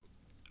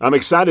I'm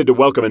excited to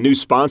welcome a new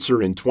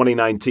sponsor in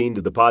 2019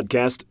 to the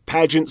podcast,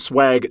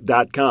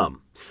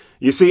 PageantSwag.com.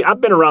 You see, I've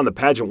been around the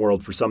pageant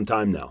world for some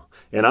time now,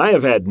 and I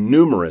have had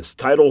numerous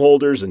title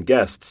holders and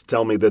guests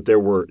tell me that there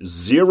were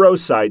 0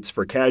 sites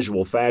for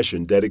casual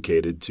fashion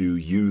dedicated to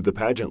you, the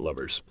pageant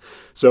lovers.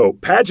 So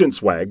Pageant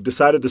Swag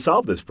decided to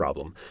solve this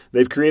problem.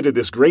 They've created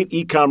this great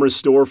e-commerce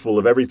store full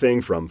of everything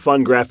from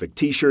fun graphic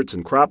t-shirts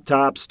and crop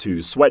tops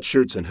to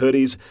sweatshirts and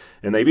hoodies,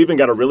 and they've even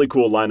got a really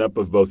cool lineup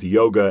of both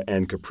yoga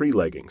and capri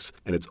leggings,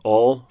 and it's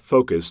all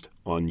focused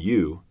on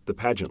you, the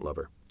pageant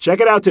lover. Check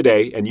it out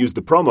today and use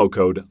the promo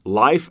code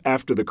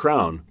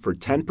LIFEAFTERTHECROWN for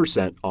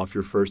 10% off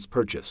your first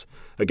purchase.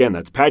 Again,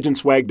 that's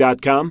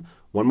PageantSwag.com.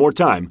 One more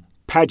time,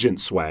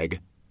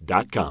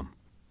 PageantSwag.com.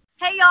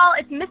 Hey y'all,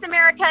 it's Miss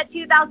America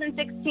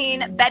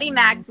 2016, Betty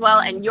Maxwell,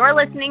 and you're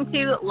listening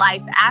to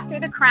Life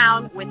After the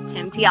Crown with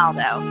Tim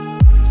Tialdo.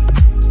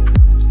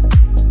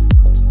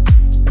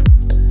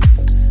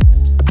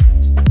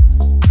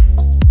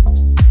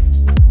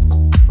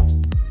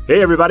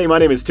 Hey everybody, my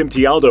name is Tim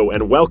Tialdo,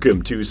 and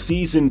welcome to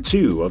Season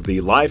 2 of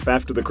the Life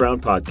After the Crown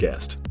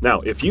podcast. Now,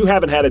 if you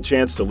haven't had a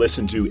chance to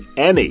listen to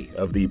any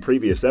of the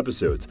previous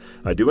episodes,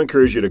 I do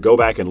encourage you to go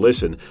back and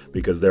listen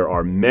because there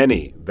are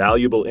many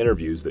valuable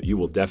interviews that you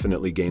will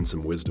definitely gain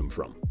some wisdom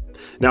from.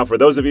 Now, for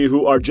those of you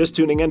who are just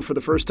tuning in for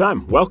the first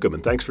time, welcome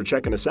and thanks for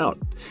checking us out.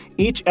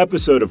 Each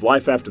episode of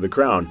Life After the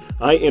Crown,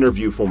 I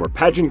interview former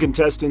pageant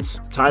contestants,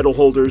 title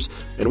holders,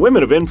 and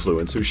women of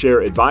influence who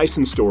share advice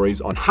and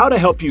stories on how to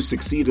help you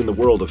succeed in the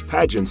world of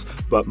pageants,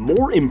 but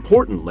more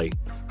importantly,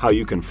 how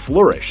you can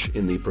flourish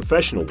in the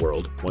professional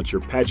world once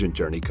your pageant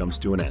journey comes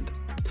to an end.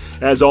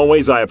 As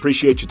always, I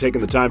appreciate you taking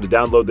the time to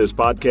download this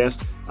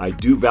podcast. I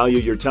do value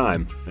your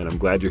time, and I'm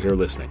glad you're here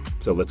listening.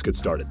 So let's get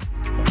started.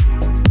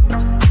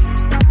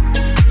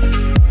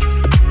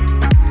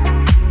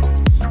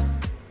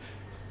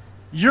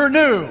 Your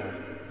new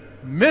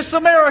Miss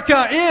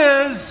America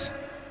is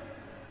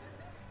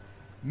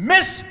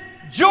Miss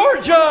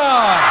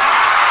Georgia,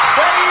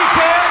 Betty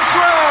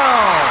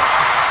Cantrell.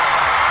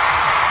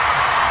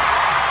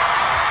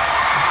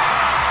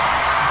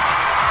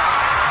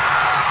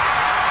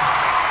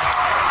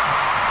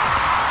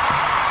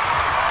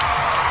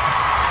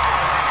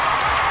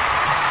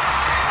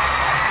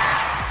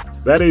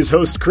 That is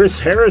host Chris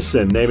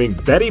Harrison naming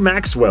Betty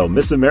Maxwell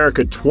Miss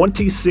America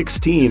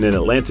 2016 in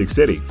Atlantic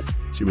City.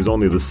 She was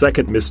only the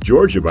second Miss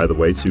Georgia, by the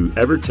way, to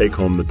ever take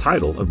home the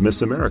title of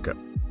Miss America.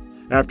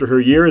 After her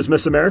year as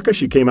Miss America,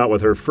 she came out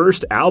with her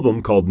first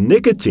album called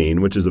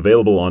Nicotine, which is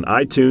available on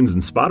iTunes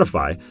and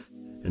Spotify.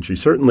 And she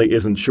certainly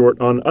isn't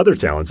short on other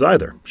talents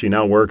either. She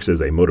now works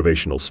as a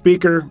motivational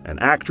speaker, an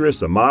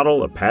actress, a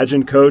model, a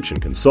pageant coach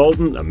and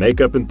consultant, a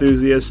makeup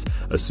enthusiast,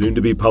 a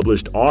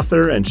soon-to-be-published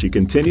author, and she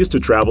continues to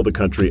travel the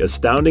country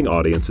astounding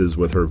audiences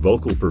with her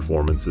vocal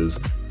performances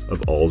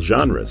of all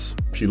genres.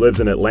 She lives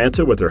in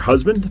Atlanta with her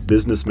husband,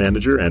 business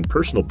manager, and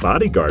personal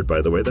bodyguard,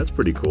 by the way, that's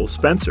pretty cool,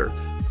 Spencer,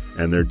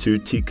 and their 2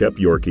 teacup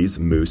Yorkies,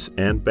 Moose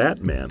and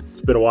Batman. It's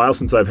been a while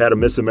since I've had a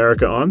Miss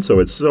America on, so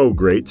it's so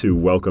great to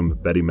welcome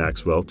Betty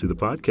Maxwell to the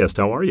podcast.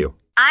 How are you?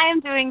 I am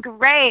doing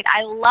great.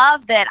 I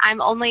love that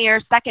I'm only your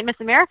second Miss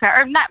America,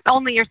 or not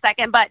only your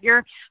second, but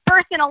your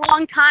first in a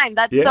long time.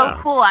 That's so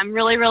cool. I'm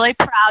really, really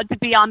proud to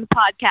be on the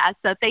podcast.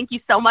 So thank you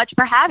so much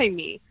for having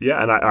me.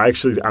 Yeah, and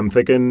I'm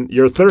thinking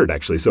you're third,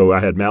 actually. So I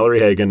had Mallory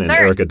Hagan and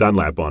Erica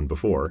Dunlap on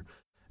before.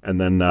 And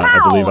then wow,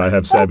 I believe I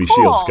have Savvy cool.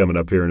 Shields coming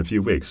up here in a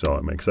few weeks, so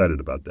I'm excited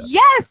about that.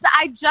 Yes,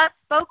 I just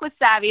spoke with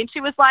Savvy, and she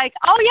was like,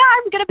 oh, yeah,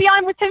 I'm going to be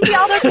on with Tim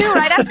Tialdo, too,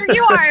 right after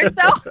you are. So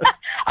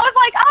I was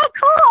like, oh,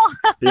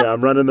 cool. Yeah,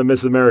 I'm running the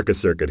Miss America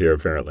circuit here,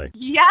 apparently.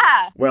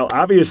 Yeah. Well,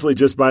 obviously,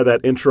 just by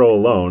that intro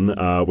alone,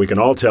 we can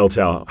all tell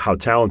how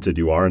talented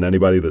you are, and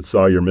anybody that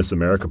saw your Miss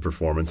America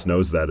performance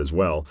knows that as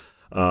well.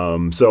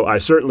 So I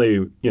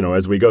certainly,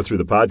 as we go through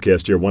the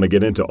podcast here, want to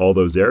get into all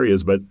those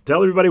areas, but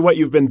tell everybody what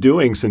you've been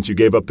doing since you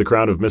gave up the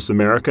crown of Miss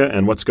America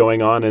and what's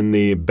going on in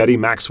the Betty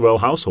Maxwell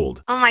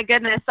household. Oh my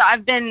goodness. So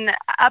I've been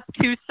up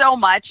to so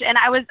much, and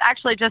I was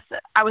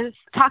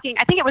talking,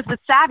 I think it was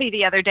with Savvy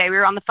the other day. We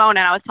were on the phone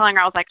and I was telling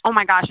her, I was like, oh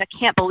my gosh, I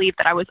can't believe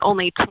that I was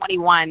only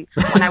 21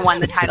 when I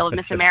won the title of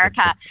Miss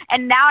America.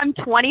 And now I'm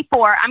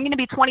 24. I'm going to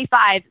be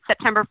 25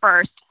 September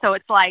 1st. So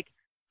it's like,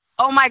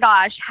 oh my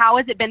gosh, how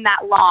has it been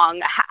that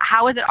long?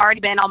 How has it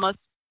already been almost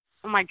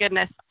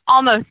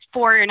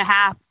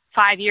 4.5,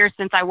 5 years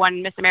since I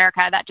won Miss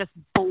America? That just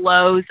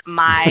blows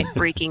my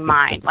freaking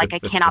mind. Like, I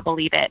cannot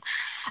believe it.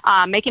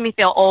 Making me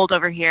feel old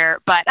over here.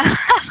 But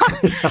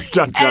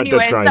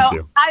anyway,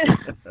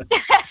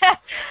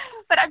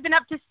 but I've been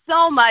up to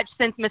so much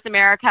since Miss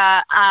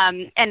America.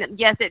 And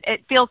yes,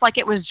 it feels like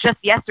it was just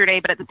yesterday,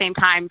 but at the same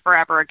time,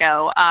 forever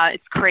ago.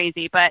 It's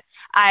crazy. But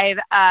I've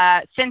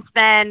since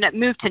then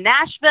moved to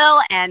Nashville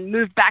and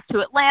moved back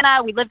to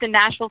Atlanta. We lived in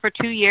Nashville for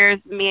 2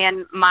 years, me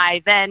and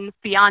my then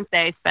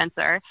fiance,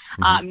 Spencer,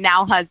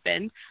 now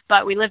husband.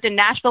 But we lived in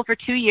Nashville for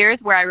 2 years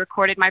where I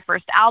recorded my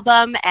first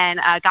album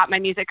and got my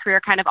music career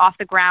kind of off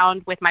the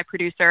ground with my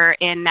producer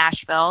in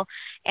Nashville.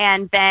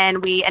 And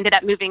then we ended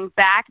up moving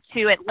back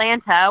to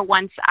Atlanta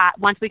once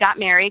we got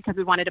married because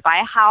we wanted to buy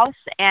a house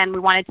and we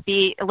wanted to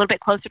be a little bit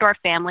closer to our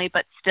family,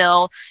 but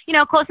still,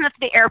 close enough to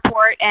the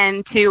airport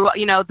and to,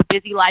 the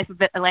busy life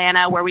of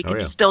Atlanta where we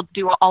could still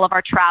do all of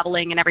our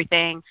traveling and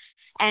everything.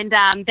 And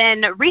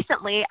then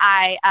recently,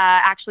 I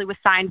actually was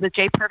signed with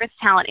J. Purvis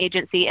Talent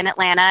Agency in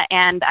Atlanta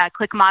and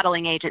Click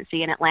Modeling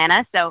Agency in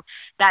Atlanta. So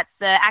that's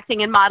the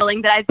acting and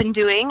modeling that I've been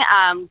doing.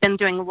 Been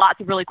doing lots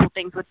of really cool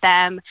things with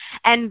them.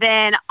 And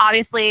then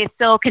obviously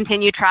still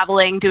continue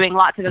traveling, doing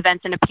lots of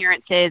events and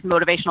appearances,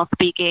 motivational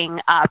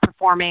speaking,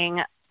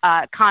 performing,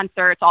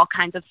 concerts, all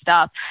kinds of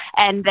stuff.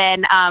 And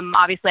then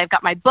obviously I've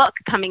got my book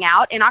coming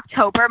out in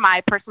October,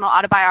 my personal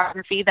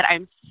autobiography that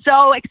I'm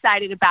so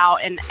excited about,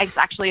 and it's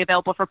actually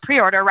available for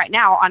pre-order right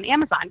now on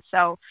Amazon.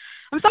 So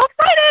I'm so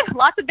excited.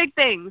 Lots of big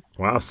things.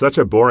 Wow, such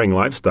a boring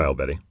lifestyle,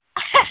 Betty.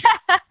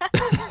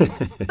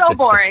 So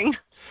boring.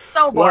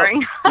 So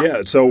boring. Well,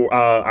 yeah, so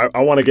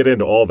I want to get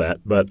into all that,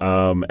 but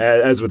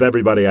as with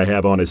everybody I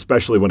have on,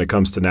 especially when it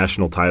comes to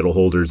national title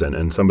holders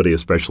and somebody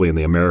especially in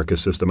the America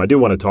system, I do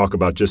want to talk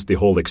about just the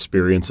whole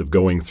experience of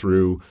going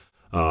through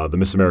the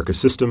Miss America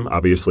system,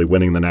 obviously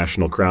winning the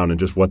national crown and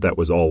just what that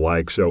was all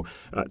like. So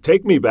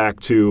take me back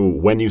to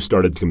when you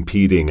started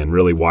competing and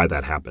really why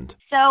that happened.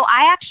 So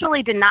I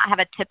actually did not have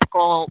a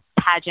typical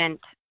pageant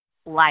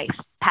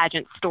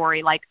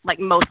story like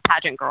most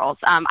pageant girls.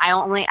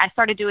 I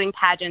started doing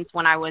pageants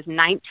when I was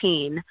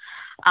 19.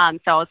 So I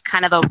was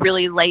kind of a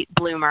really late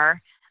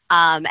bloomer.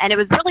 And it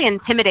was really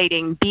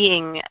intimidating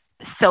being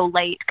so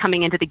late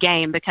coming into the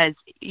game because,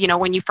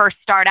 when you first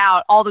start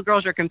out, all the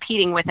girls you're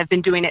competing with have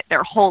been doing it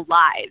their whole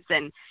lives.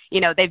 And,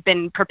 they've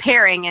been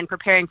preparing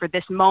for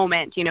this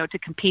moment, to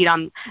compete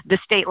on the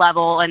state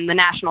level and the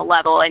national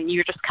level. And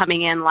you're just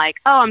coming in like,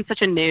 oh, I'm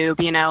such a noob,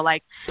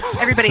 like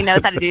everybody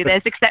knows how to do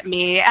this except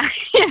me,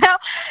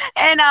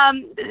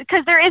 and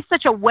because there is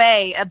such a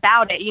way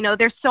about it,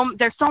 there's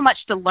so much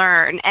to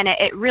learn. And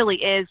it really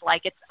is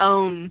like its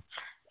own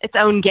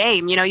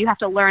game. You have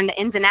to learn the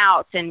ins and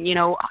outs and,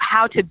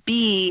 how to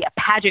be a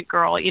pageant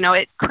girl,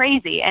 it's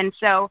crazy. And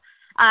so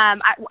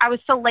I was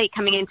so late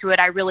coming into it.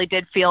 I really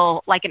did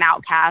feel like an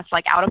outcast,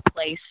 like out of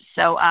place.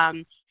 So,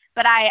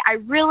 but I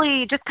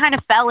really just kind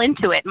of fell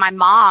into it. My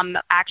mom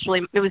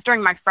actually, it was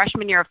during my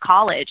freshman year of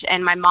college,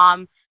 and my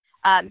mom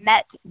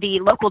met the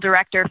local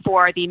director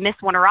for the Miss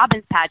Warner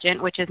Robins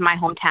pageant, which is my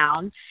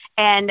hometown.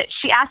 And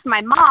she asked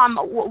my mom,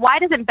 why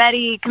doesn't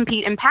Betty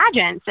compete in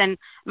pageants? And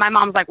my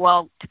mom's like,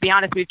 well, to be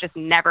honest, we've just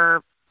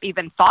never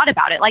even thought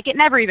about it. Like it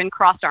never even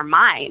crossed our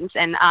minds.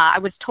 And I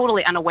was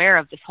totally unaware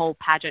of this whole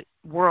pageant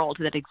world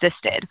that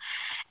existed.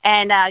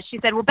 And she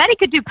said, well, Betty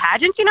could do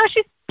pageants.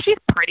 She's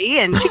pretty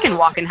and she can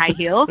walk in high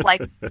heels.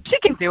 Like she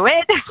can do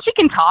it. She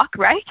can talk,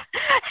 right?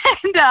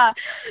 And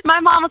my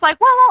mom was like,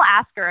 well, I'll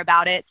ask her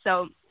about it.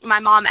 So my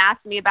mom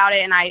asked me about it,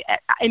 and I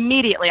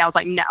immediately was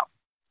like, no,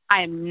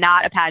 I am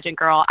not a pageant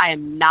girl. I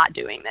am not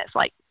doing this.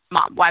 Like,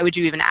 Mom, why would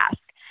you even ask?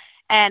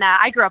 And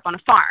I grew up on a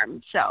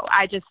farm, so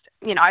I've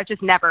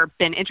just never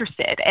been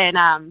interested. And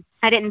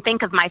I didn't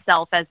think of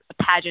myself as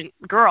a pageant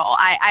girl.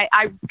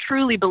 I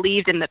truly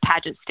believed in the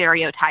pageant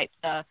stereotype,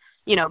 the,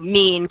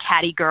 mean,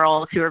 catty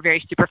girls who are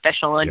very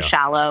superficial and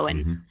shallow.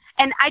 And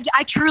and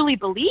I truly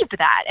believed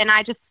that. And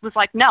I just was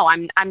like, no,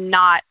 I'm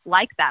not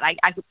like that.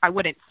 I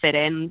wouldn't fit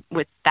in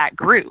with that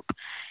group.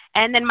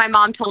 And then my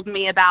mom told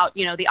me about,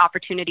 the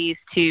opportunities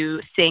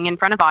to sing in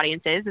front of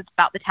audiences. It's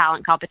about the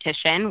talent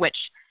competition, which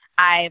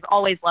I've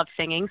always loved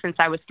singing. Since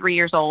I was 3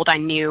 years old, I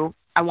knew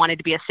I wanted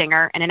to be a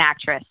singer and an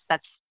actress.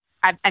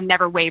 I've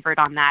never wavered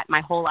on that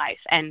my whole life.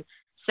 And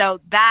so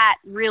that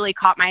really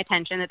caught my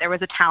attention, that there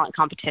was a talent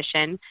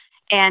competition.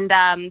 And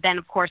then,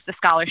 of course, the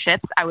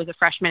scholarships. I was a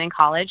freshman in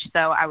college,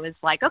 so I was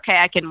like, okay,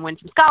 I can win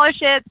some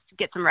scholarships,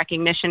 get some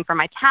recognition for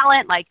my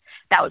talent. Like,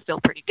 that would feel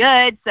pretty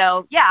good.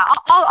 So, yeah,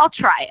 I'll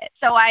try it.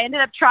 So I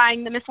ended up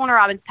trying the Miss Warner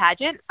Robins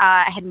pageant.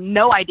 I had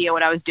no idea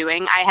what I was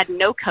doing. I had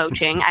no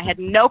coaching. I had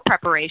no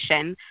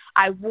preparation.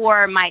 I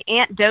wore my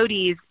Aunt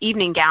Dodie's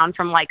evening gown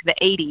from, like, the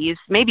 80s,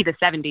 maybe the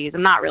 70s.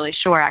 I'm not really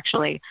sure,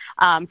 actually,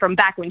 from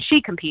back when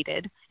she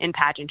competed in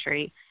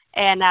pageantry.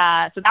 And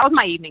so that was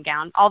my evening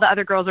gown. All the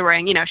other girls were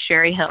wearing,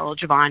 Sherry Hill,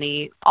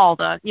 Giovanni, all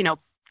the,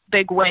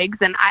 big wigs.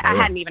 And I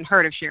hadn't even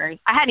heard of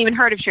Sherry. I hadn't even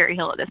heard of Sherry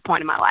Hill at this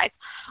point in my life.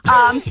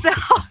 So,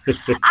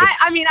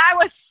 I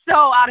was so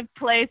out of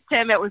place,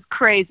 Tim. It was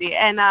crazy.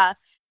 And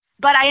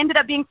but I ended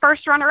up being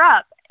first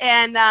runner-up.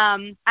 And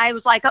I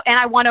was like, and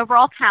I won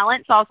overall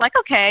talent. So I was like,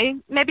 okay,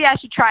 maybe I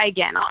should try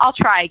again. I'll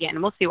try again,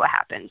 and we'll see what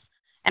happens.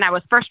 And I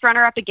was first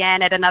runner-up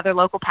again at another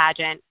local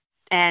pageant.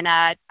 And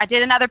I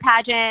did another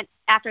pageant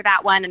after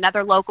that one,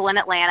 another local in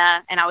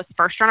Atlanta, and I was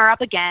first runner-up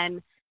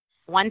again,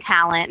 won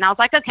talent. And I was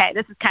like, okay,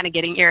 this is kind of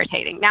getting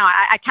irritating. Now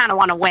I kind of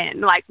want to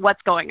win. Like,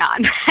 what's going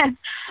on?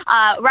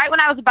 Right when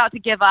I was about to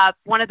give up,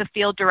 one of the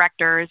field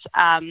directors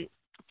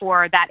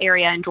for that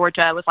area in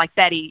Georgia was like,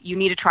 Betty, you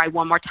need to try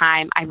one more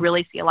time. I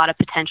really see a lot of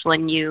potential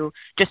in you.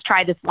 Just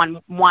try this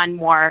one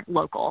more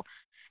local.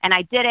 And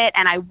I did it,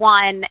 and I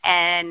won,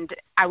 and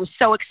I was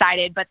so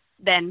excited. But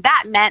then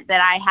that meant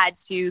that I had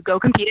to go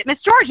compete at Miss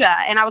Georgia.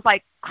 And I was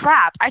like,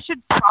 crap, I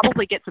should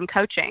probably get some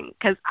coaching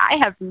because I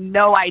have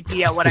no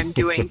idea what I'm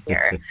doing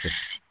here.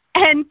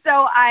 And so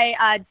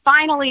I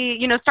finally,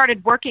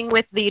 started working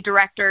with the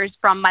directors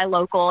from my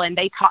local, and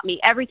they taught me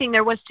everything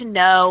there was to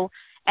know.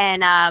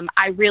 And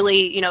I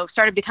really,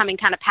 started becoming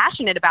kind of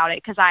passionate about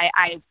it because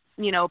I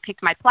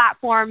picked my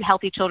platform,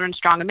 Healthy Children,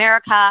 Strong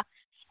America.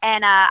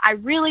 And I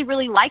really,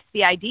 really liked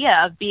the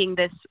idea of being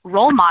this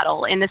role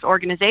model in this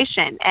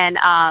organization and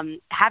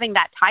having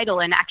that title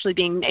and actually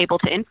being able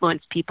to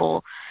influence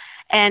people.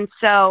 And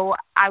so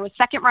I was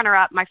second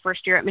runner-up my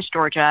first year at Miss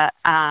Georgia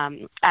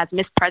as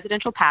Miss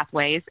Presidential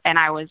Pathways, and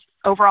I was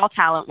overall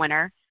talent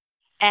winner.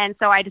 And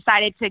so I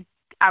decided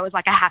I was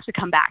like, I have to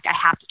come back. I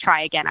have to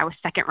try again. I was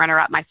second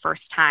runner-up my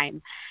first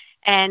time.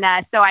 And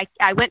so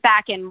I went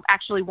back and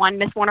actually won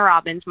Miss Warner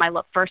Robins, my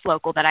first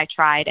local that I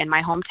tried in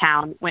my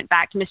hometown, went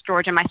back to Miss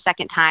Georgia my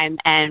second time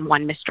and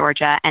won Miss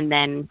Georgia, and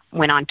then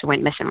went on to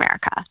win Miss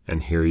America.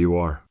 And here you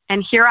are.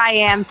 And here I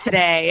am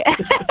today.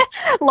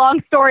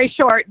 Long story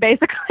short,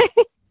 basically.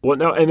 Well,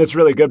 no, and it's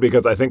really good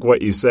because I think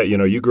what you said,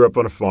 you grew up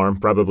on a farm.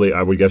 Probably,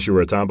 I would guess you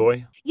were a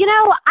tomboy.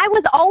 I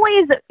was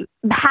always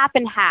half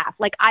and half.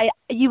 Like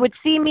you would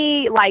see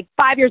me like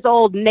 5 years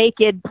old,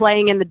 naked,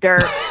 playing in the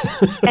dirt.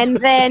 And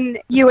then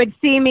you would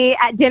see me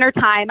at dinner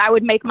time. I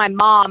would make my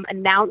mom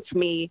announce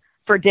me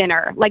for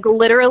dinner. Like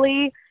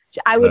literally,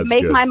 I would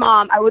make my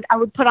mom, I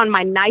would put on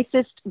my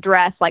nicest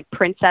dress, like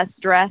princess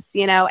dress,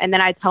 and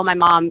then I'd tell my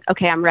mom,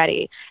 okay, I'm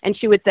ready. And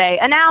she would say,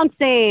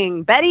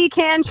 announcing Betty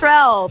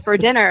Cantrell for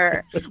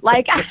dinner.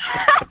 Like,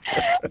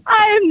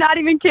 I am not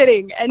even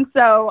kidding. And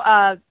so,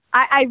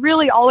 I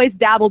really always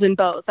dabbled in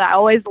both. I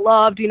always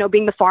loved,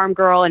 being the farm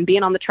girl and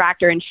being on the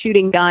tractor and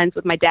shooting guns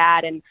with my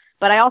dad.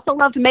 But I also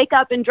loved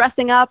makeup and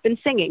dressing up and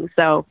singing.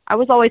 So I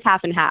was always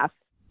half and half.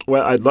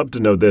 Well, I'd love to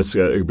know this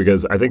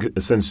because I think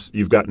since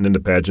you've gotten into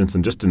pageants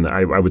and just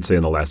I would say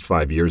in the last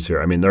 5 years here,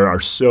 I mean, there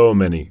are so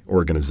many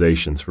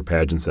organizations for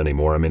pageants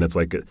anymore. I mean, it's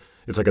like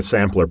a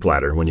sampler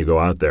platter when you go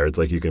out there. It's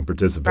like you can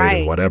participate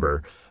in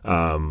whatever.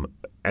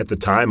 At the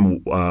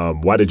time,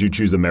 why did you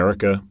choose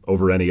America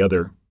over any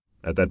other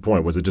at that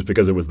point? Was it just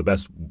because it was the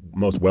best,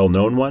 most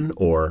well-known one,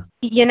 or?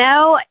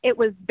 It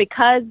was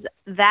because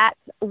that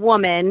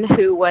woman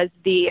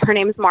her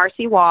name is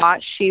Marcy Waugh.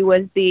 She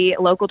was the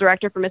local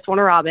director for Miss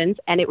Warner Robins,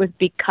 and it was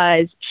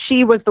because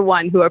she was the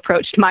one who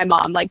approached my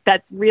mom. Like,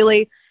 that's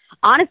really,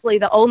 honestly,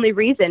 the only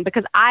reason,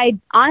 because I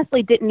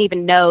honestly didn't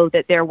even know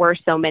that there were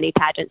so many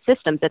pageant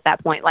systems at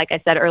that point. Like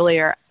I said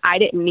earlier, I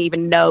didn't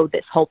even know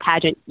this whole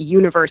pageant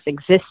universe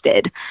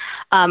existed.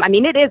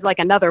 It is like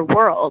another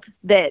world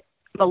that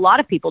a lot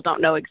of people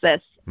don't know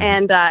exists,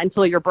 and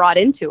until you're brought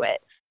into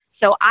it.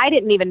 So I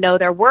didn't even know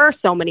there were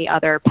so many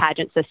other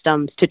pageant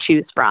systems to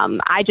choose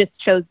from. I just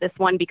chose this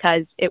one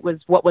because it was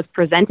what was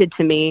presented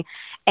to me,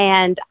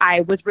 and I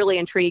was really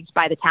intrigued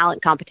by the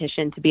talent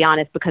competition, to be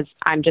honest, because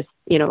I'm just,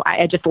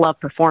 I just love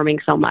performing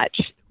so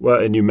much.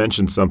 Well, and you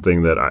mentioned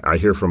something that I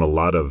hear from a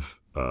lot of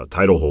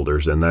title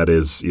holders, and that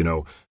is,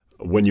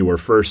 when you were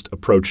first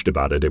approached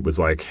about it, it was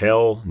like,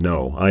 hell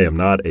no, I am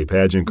not a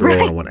pageant girl.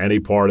 I don't want any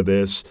part of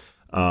this.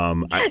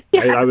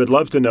 I would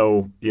love to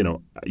know,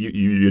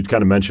 you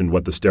kind of mentioned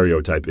what the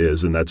stereotype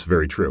is, and that's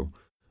very true.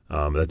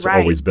 That's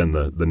always been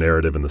the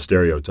narrative and the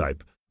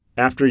stereotype.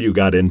 After you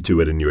got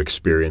into it and you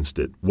experienced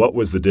it, what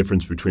was the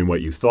difference between what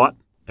you thought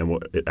and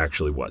what it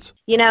actually was?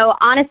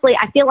 Honestly,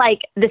 I feel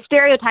like the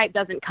stereotype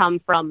doesn't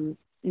come from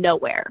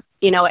nowhere.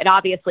 It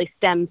obviously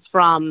stems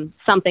from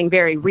something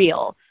very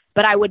real,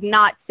 but I would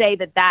not say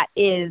that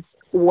is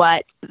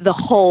what the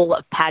whole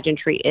of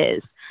pageantry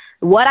is.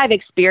 What I've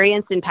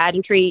experienced in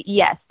pageantry,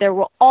 yes, there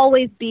will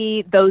always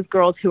be those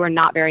girls who are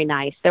not very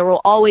nice. There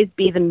will always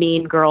be the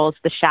mean girls,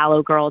 the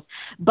shallow girls,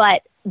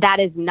 but that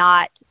is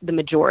not the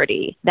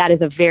majority. That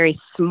is a very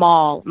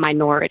small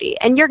minority.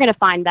 And you're going to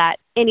find that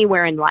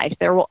anywhere in life.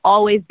 There will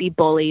always be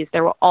bullies.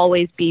 There will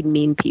always be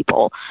mean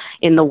people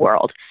in the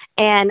world.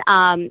 And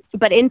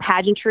but in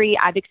pageantry,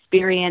 I've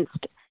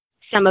experienced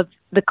some of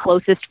the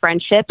closest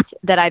friendships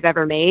that I've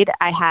ever made.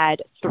 I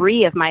had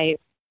 3 of my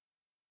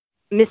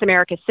Miss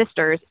America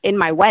sisters in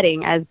my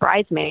wedding as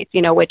bridesmaids,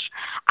 which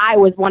I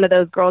was one of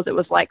those girls that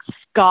was like,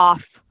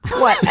 scoff,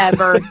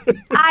 whatever.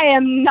 I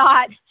am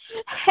not,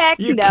 heck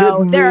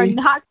no, they're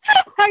not.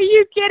 Are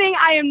you kidding?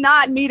 I am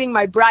not meeting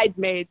my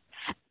bridesmaids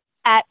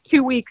at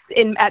 2 weeks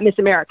at Miss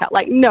America.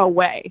 Like, no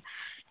way.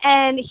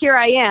 And here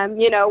I am,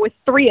 with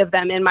 3 of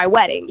them in my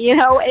wedding.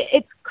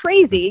 It's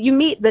crazy. You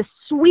meet the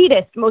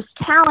sweetest, most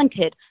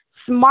talented,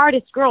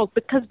 smartest girls,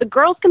 because the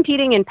girls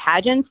competing in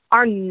pageants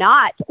are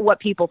not what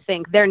people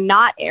think. They're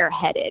not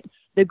airheaded.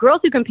 The girls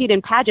who compete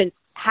in pageants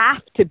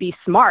have to be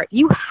smart.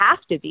 You have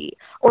to be,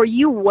 or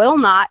you will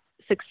not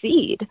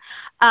succeed.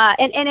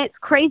 And it's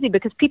crazy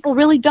because people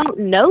really don't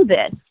know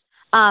this.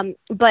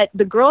 But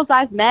the girls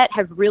I've met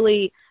have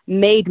really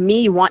made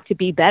me want to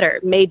be better,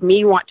 made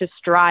me want to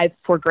strive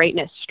for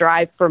greatness,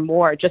 strive for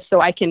more, just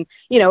so I can,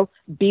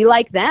 be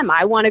like them.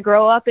 I want to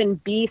grow up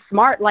and be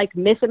smart like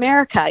Miss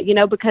America,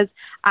 because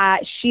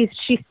she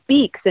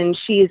speaks and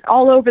she's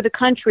all over the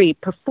country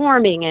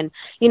performing and,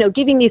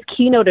 giving these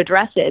keynote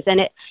addresses.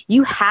 And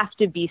you have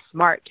to be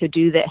smart to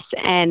do this.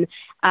 And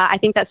I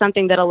think that's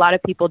something that a lot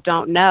of people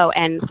don't know,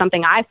 and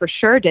something I for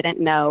sure didn't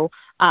know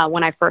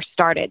when I first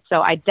started.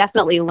 So I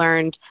definitely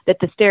learned that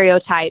the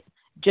stereotype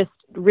just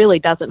really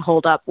doesn't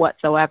hold up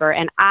whatsoever.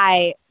 And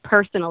I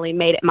personally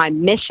made it my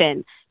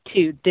mission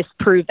to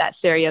disprove that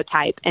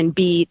stereotype and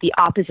be the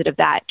opposite of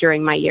that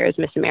during my year as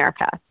Miss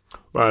America.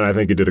 Well, I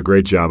think you did a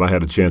great job. I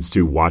had a chance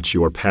to watch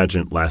your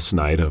pageant last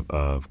night.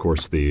 Of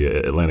course, the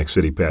Atlantic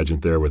City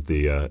pageant there with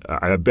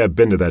I've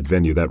been to that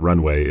venue. That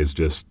runway is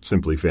just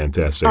simply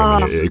fantastic. I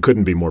mean, it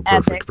couldn't be more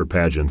perfect epic for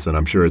pageants, and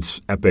I'm sure it's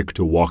epic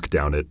to walk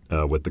down it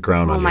with the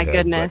crown on your head. Oh, my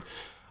goodness.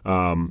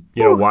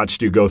 But,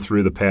 watched you go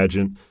through the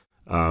pageant.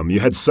 You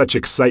had such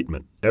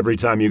excitement every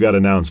time you got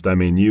announced. I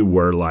mean, you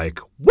were like,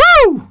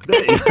 woo!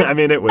 I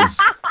mean,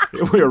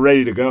 we were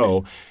ready to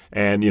go.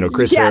 And,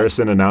 Chris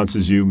Harrison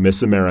announces you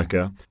Miss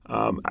America.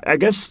 I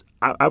guess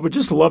I would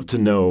just love to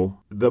know,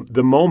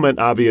 the moment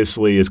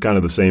obviously is kind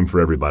of the same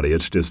for everybody.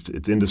 It's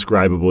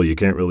indescribable. You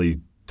can't really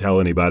tell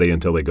anybody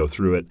until they go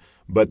through it.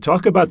 But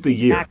talk about the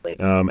year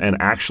and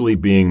actually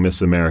being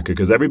Miss America,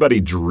 because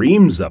everybody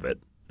dreams of it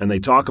and they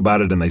talk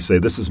about it and they say,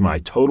 this is my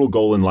total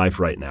goal in life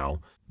right now.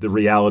 The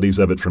realities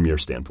of it from your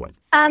standpoint.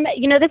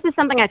 This is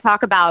something I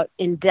talk about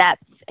in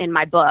depth in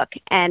my book.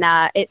 And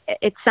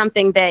it's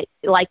something that,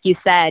 like you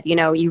said,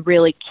 you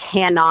really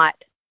cannot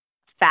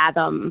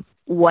fathom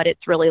what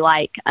it's really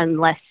like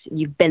unless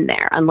you've been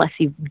there, unless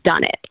you've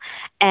done it.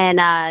 And,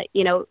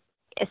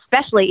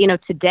 especially,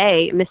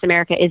 today, Miss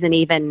America isn't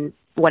even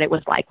what it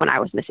was like when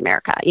I was Miss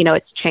America.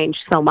 It's changed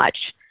so much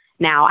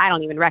now. I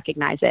don't even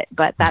recognize it,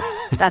 but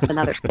that's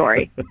another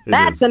story.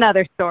 That's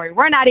another story.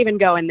 We're not even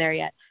going there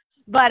yet.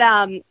 But,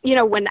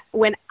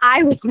 when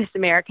I was Miss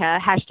America,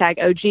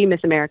 #OG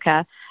Miss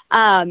America,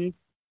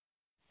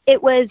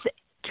 it was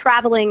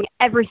traveling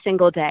every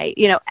single day.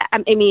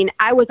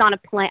 I was on a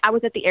plane. I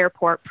was at the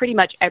airport pretty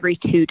much every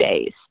 2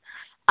 days,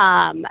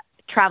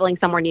 traveling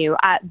somewhere new.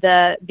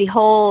 The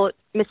whole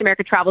Miss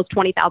America travels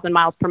 20,000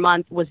 miles per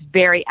month was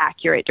very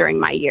accurate during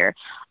my year.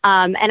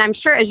 And I'm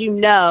sure, as you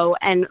know,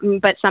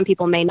 but some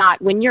people may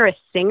not, when you're a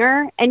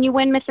singer and you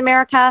win Miss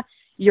America,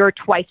 you're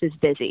twice as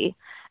busy,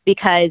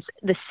 because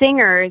the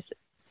singers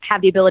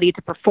have the ability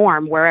to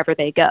perform wherever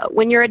they go.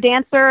 When you're a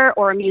dancer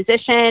or a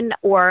musician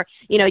or,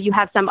 you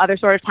have some other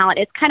sort of talent,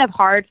 it's kind of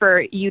hard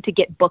for you to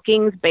get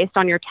bookings based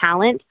on your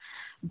talent.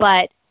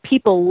 But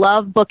people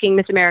love booking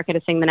Miss America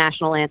to sing the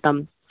national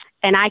anthem.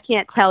 And I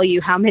can't tell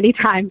you how many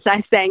times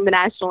I sang the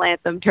national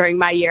anthem during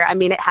my year. I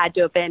mean, it had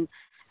to have been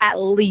at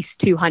least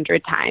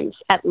 200 times,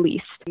 at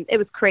least. It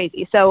was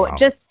crazy. So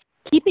Just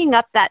keeping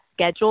up that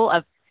schedule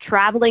of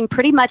traveling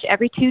pretty much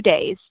every 2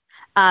 days,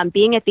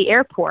 being at the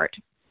airport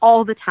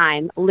all the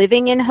time,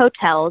 living in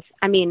hotels.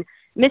 I mean,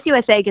 Miss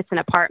USA gets an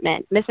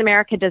apartment. Miss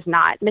America does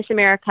not. Miss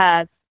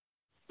America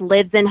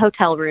lives in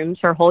hotel rooms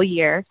her whole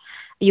year.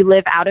 You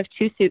live out of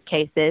 2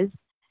 suitcases.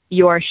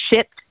 You're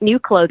shipped new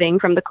clothing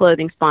from the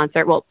clothing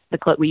sponsor. Well,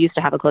 we used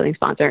to have a clothing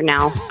sponsor.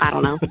 Now, I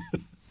don't know.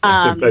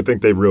 I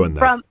think they ruined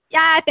that.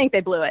 I think they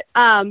blew it.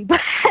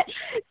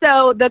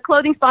 So the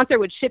clothing sponsor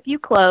would ship you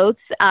clothes.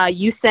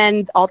 You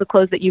send all the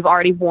clothes that you've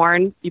already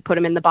worn. You put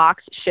them in the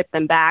box, ship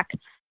them back.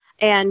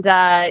 And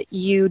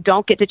you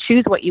don't get to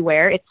choose what you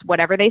wear. It's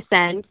whatever they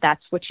send.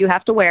 That's what you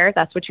have to wear.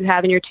 That's what you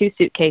have in your 2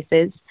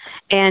 suitcases.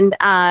 And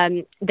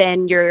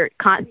then you're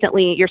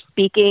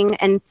speaking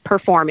and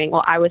performing.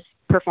 Well, I was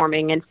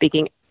performing and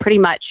speaking pretty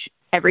much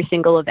every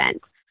single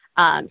event.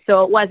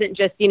 So it wasn't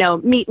just,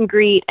 meet and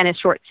greet and a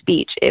short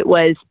speech. It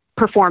was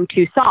perform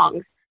 2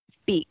 songs,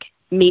 speak,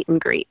 meet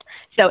and greet.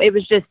 So it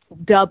was just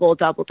double.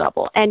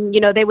 And,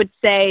 they would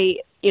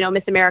say,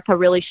 Miss America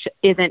really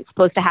isn't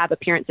supposed to have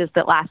appearances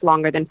that last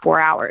longer than 4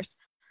 hours.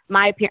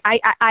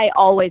 I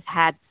always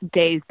had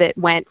days that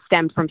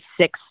stemmed from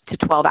 6 to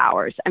 12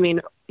 hours. I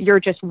mean, you're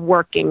just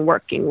working.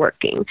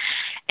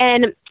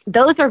 And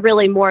those are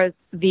really more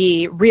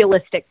the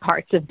realistic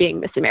parts of being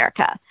Miss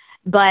America.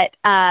 But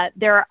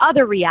there are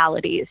other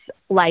realities,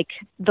 like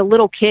the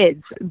little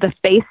kids, the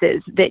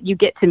faces that you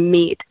get to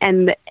meet,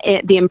 and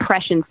the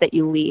impressions that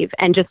you leave,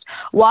 and just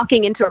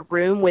walking into a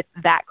room with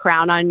that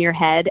crown on your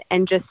head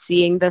and just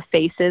seeing the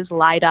faces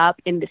light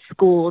up in the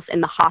schools,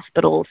 in the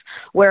hospitals,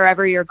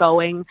 wherever you're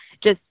going,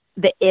 just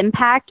the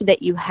impact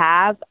that you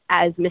have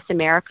as Miss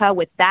America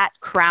with that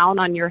crown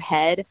on your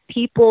head.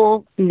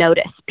 People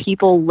notice,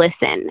 people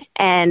listen.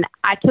 And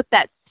I took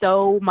that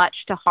so much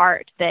to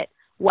heart that,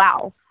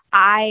 wow,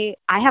 I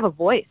have a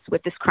voice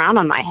with this crown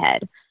on my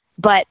head.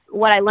 But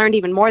what I learned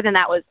even more than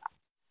that was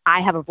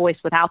I have a voice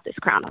without this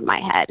crown on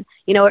my head.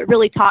 It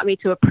really taught me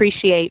to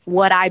appreciate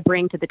what I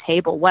bring to the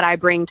table, what I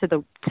bring to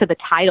the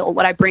title,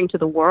 what I bring to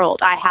the world.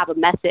 I have a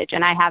message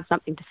and I have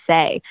something to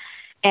say.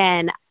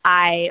 And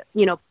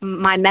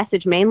my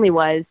message mainly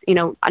was,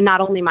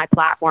 not only my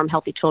platform,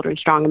 Healthy Children,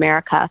 Strong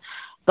America,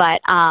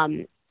 but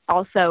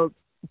also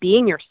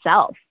being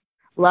yourself,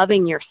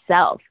 loving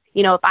yourself.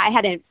 If I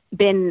hadn't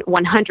been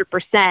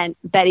 100%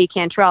 Betty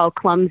Cantrell,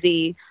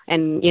 clumsy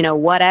and,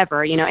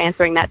 whatever,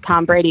 answering that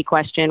Tom Brady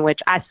question, which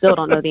I still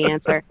don't know the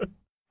answer,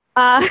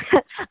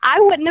 I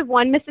wouldn't have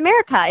won Miss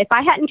America. If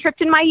I hadn't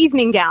tripped in my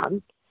evening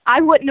gown, I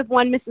wouldn't have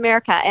won Miss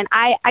America. And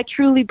I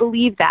truly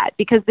believe that,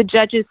 because the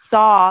judges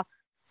saw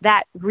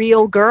that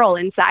real girl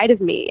inside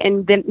of me.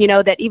 And then,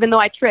 that even though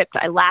I tripped,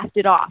 I laughed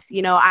it off.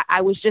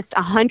 I was just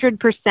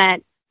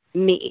 100%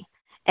 me.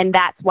 And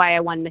that's why I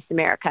won Miss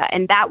America.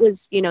 And that was,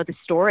 the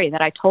story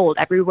that I told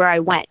everywhere I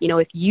went.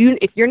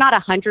 If you're not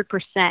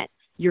 100%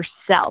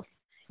 yourself,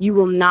 you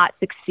will not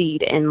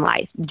succeed in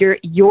life.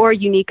 Your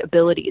unique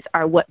abilities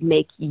are what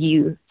make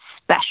you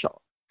special.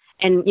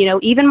 And,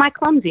 even my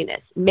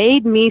clumsiness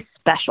made me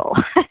special.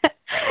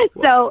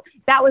 So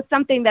that was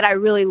something that I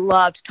really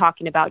loved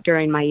talking about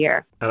during my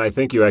year. And I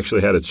think you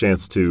actually had a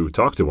chance to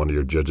talk to one of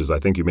your judges. I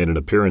think you made an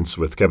appearance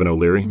with Kevin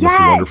O'Leary, yes.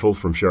 Mr. Wonderful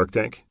from Shark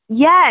Tank.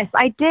 Yes,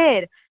 I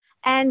did.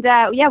 And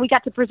we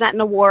got to present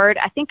an award.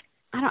 I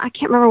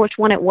can't remember which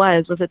one it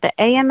was. Was it the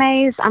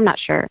AMAs? I'm not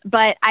sure.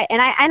 But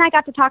I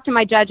got to talk to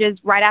my judges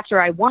right after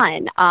I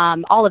won,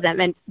 all of them.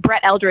 And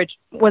Brett Eldridge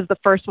was the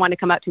first one to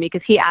come up to me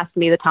because he asked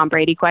me the Tom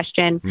Brady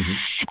question. Mm-hmm.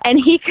 And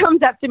he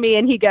comes up to me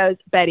and he goes,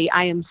 "Betty,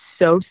 I am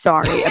so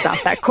sorry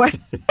about that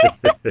question."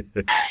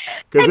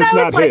 Because it's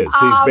not his.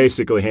 He's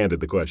basically handed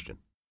the question.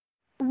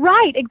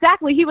 Right,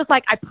 exactly. He was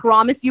like, "I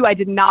promise you I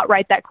did not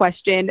write that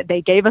question.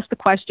 They gave us the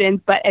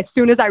questions, but as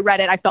soon as I read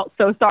it, I felt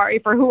so sorry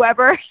for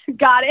whoever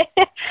got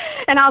it."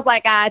 And I was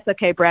like, "It's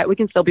okay, Brett. We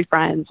can still be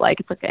friends. Like,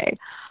 it's okay."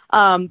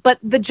 But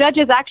the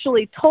judges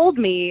actually told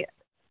me,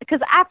 because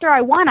after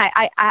I won,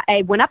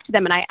 I went up to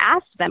them and I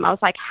asked them, I was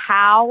like,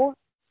 how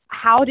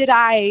did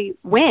I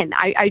win?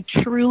 I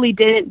truly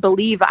didn't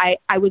believe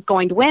I was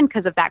going to win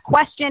because of that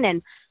question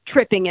and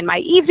tripping in my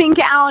evening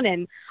gown.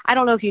 And I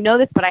don't know if you know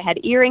this, but I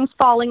had earrings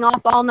falling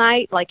off all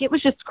night. Like, it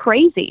was just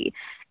crazy.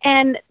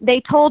 And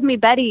they told me,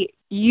 "Betty,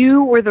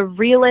 you were the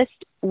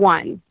realest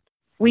one.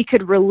 We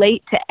could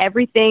relate to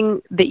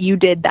everything that you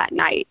did that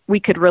night. We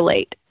could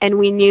relate." And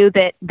we knew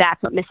that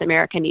that's what Miss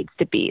America needs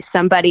to be,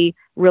 somebody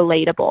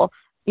relatable.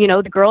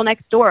 The girl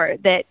next door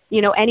that,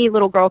 any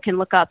little girl can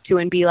look up to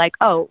and be like,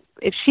 "Oh,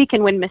 if she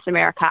can win Miss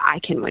America, I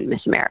can win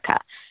Miss America."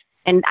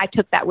 And I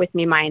took that with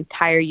me my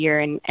entire year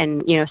and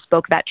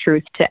spoke that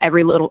truth to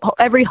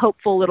every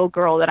hopeful little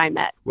girl that I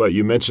met. Well,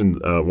 you mentioned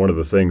one of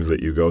the things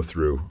that you go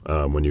through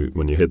when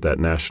you hit that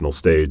national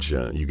stage,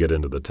 you get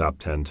into the top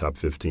 10, top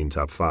 15,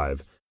 top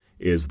 5,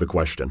 is the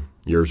question.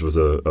 Yours was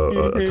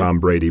a Tom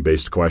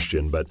Brady-based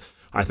question, but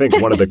I think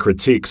one of the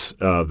critiques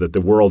that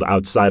the world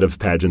outside of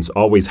pageants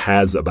always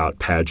has about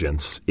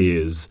pageants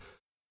is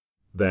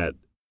that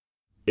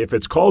if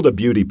it's called a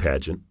beauty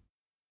pageant,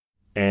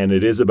 and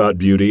it is about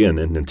beauty and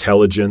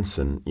intelligence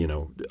and,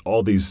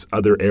 all these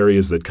other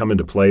areas that come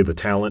into play, the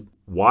talent,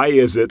 why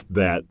is it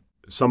that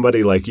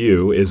somebody like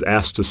you is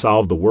asked to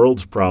solve the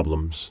world's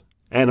problems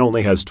and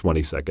only has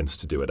 20 seconds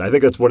to do it? I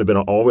think that's been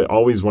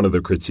always one of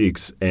the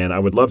critiques. And I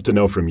would love to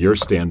know from your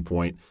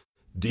standpoint,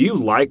 do you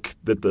like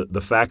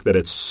the fact that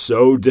it's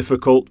so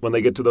difficult when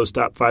they get to those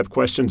top 5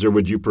 questions, or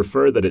would you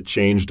prefer that it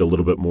changed a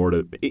little bit more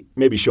to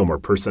maybe show more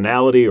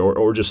personality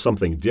or just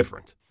something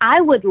different?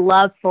 I would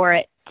love for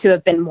it to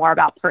have been more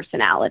about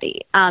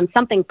personality,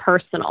 something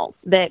personal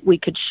that we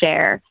could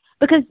share,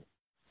 because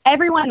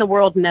everyone in the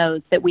world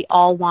knows that we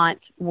all want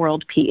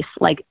world peace,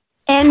 like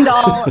end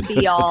all,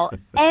 be all,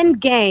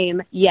 end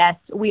game. Yes,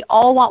 we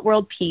all want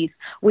world peace.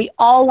 We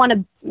all want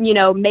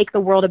to, make the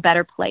world a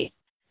better place.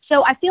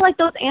 So I feel like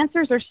those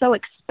answers are so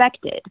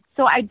expected.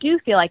 So I do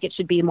feel like it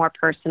should be more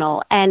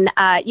personal. And,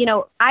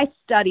 I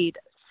studied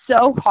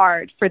so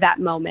hard for that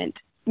moment,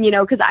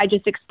 because I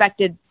just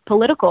expected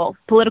political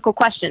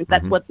questions.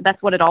 That's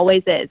what it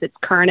always is. It's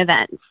current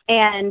events.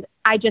 And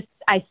I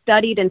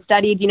studied and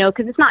studied,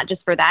 because it's not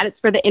just for that. It's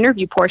for the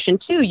interview portion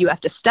too. You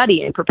have to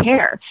study and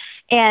prepare.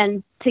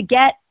 And to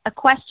get a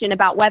question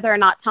about whether or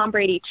not Tom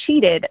Brady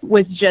cheated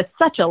was just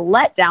such a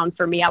letdown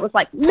for me. I was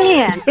like,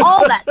 man,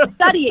 all that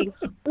studying,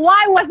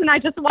 why wasn't I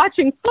just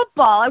watching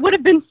football? I would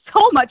have been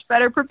so much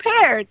better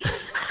prepared.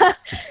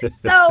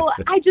 So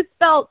I just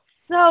felt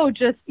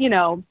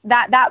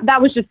that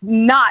was just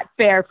not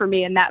fair for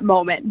me in that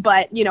moment.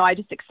 But, I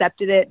just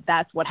accepted it.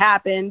 That's what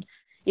happened.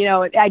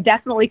 I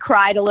definitely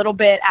cried a little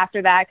bit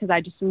after that because I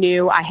just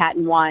knew I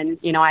hadn't won.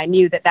 I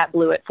knew that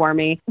blew it for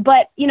me.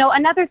 But,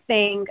 another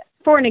thing,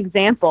 for an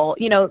example,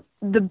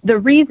 the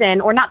reason,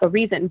 or not the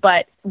reason,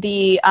 but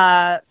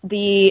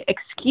the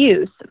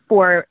excuse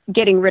for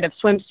getting rid of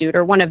swimsuit,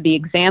 or one of the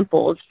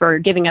examples for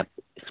giving up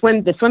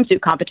the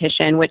swimsuit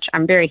competition, which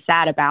I'm very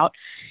sad about,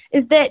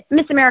 is that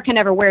Miss America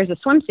never wears a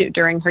swimsuit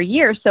during her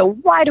year, so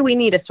why do we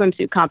need a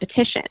swimsuit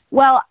competition?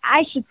 Well,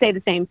 I should say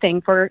the same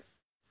thing for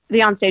the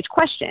onstage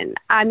question.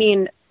 I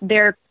mean,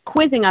 they're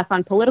quizzing us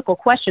on political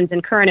questions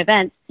and current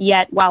events,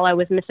 yet while I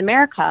was Miss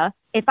America,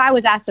 if I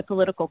was asked a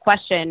political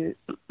question,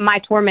 my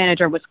tour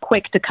manager was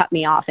quick to cut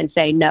me off and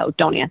say, no,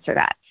 don't answer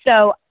that.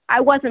 So I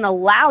wasn't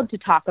allowed to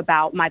talk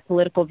about my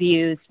political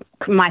views,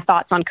 my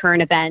thoughts on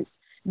current events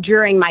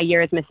during my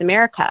year as Miss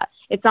America.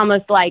 It's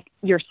almost like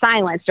you're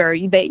silenced, or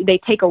they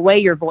take away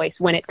your voice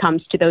when it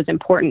comes to those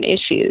important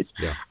issues.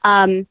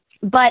 Yeah.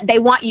 But they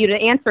want you to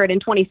answer it in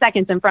 20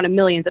 seconds in front of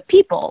millions of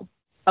people,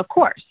 of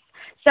course.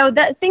 So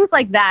things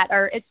like that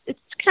it's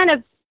kind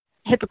of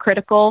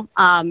hypocritical,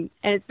 and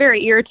it's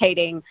very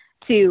irritating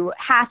to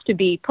have to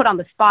be put on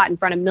the spot in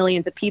front of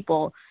millions of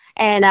people.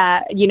 And,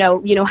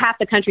 half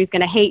the country's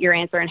going to hate your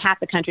answer and half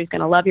the country's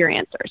going to love your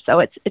answer. So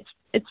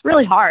it's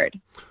really hard.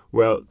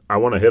 Well, I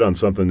want to hit on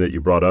something that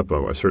you brought up.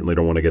 I certainly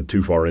don't want to get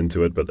too far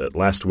into it, but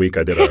last week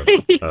I did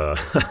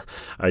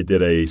I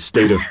did a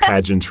State of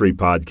Pageantry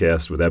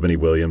podcast with Ebony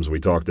Williams. We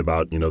talked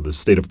about, the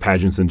state of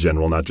pageants in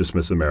general, not just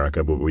Miss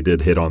America, but we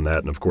did hit on that.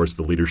 And of course,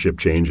 the leadership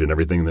change and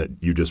everything that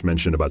you just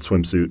mentioned about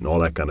swimsuit and all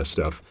that kind of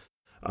stuff.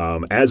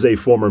 As a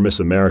former Miss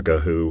America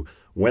who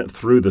went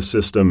through the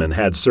system and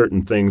had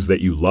certain things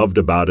that you loved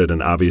about it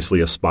and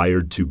obviously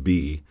aspired to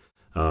be,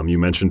 you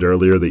mentioned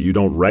earlier that you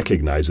don't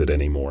recognize it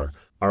anymore.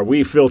 Are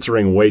we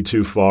filtering way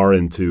too far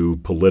into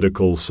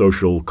political,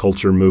 social,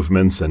 culture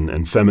movements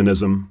and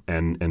feminism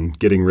and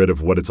getting rid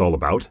of what it's all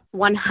about?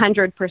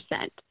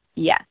 100%.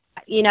 Yes.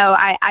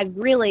 I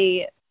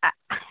really,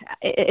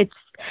 it's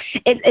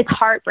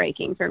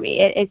heartbreaking for me.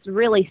 It's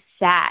really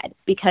sad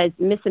because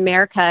Miss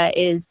America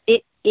is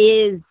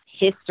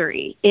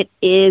history. It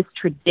is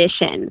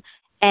tradition.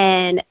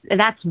 And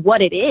that's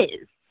what it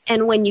is.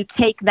 And when you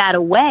take that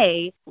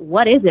away,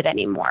 what is it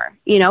anymore?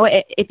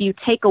 If you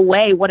take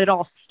away what it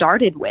all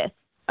started with,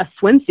 a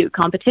swimsuit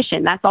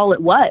competition, that's all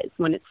it was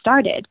when it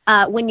started.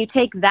 When you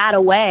take that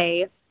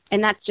away,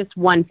 and that's just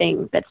one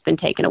thing that's been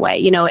taken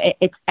away,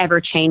 it's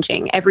ever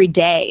changing. Every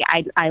day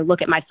I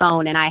look at my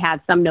phone and I have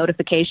some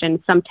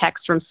notification, some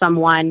text from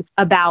someone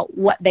about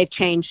what they've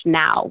changed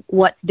now,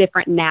 what's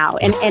different now.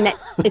 And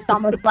it's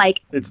almost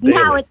like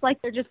now it's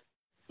like they're just,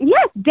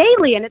 yes,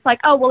 daily. And it's like,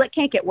 oh, well, it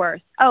can't get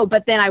worse. Oh,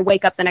 but then I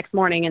wake up the next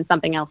morning and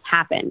something else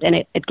happened and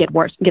it gets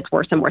worse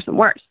and worse and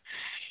worse.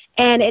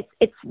 And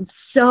it's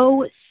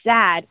so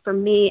sad for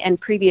me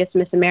and previous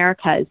Miss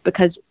Americas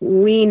because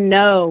we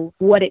know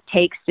what it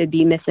takes to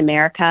be Miss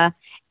America.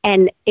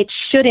 And it's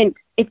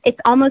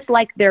almost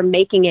like they're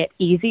making it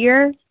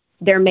easier.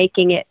 They're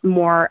making it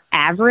more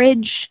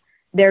average.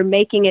 They're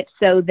making it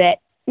so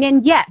that,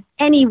 and yes,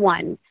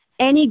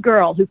 any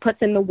girl who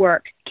puts in the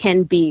work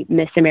can be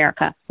Miss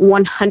America.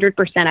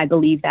 100% I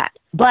believe that.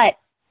 But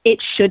it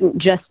shouldn't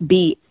just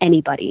be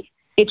anybody.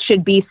 It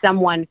should be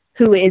someone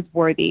who is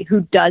worthy,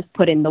 who does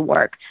put in the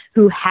work,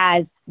 who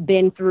has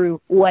been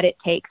through what it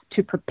takes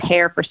to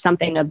prepare for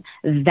something of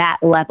that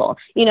level.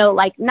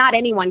 Not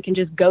anyone can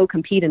just go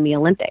compete in the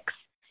Olympics.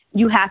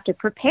 You have to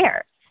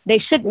prepare. They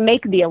should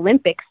make the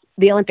Olympic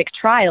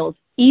trials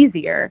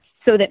easier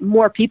so that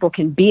more people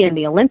can be in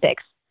the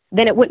Olympics.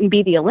 Then it wouldn't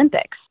be the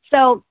Olympics.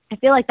 So I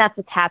feel like that's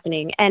what's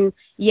happening. And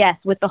yes,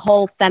 with the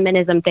whole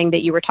feminism thing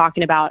that you were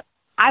talking about,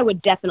 I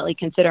would definitely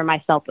consider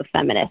myself a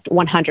feminist,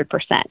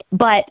 100%.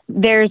 But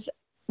there's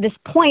this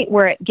point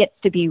where it gets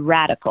to be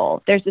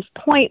radical. There's this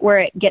point where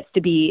it gets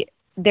to be,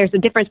 there's a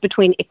difference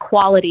between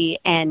equality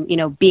and,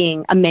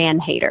 being a man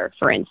hater,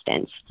 for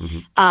instance.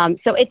 Mm-hmm.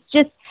 So it's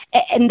just,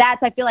 and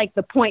that's, I feel like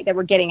the point that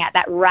we're getting at,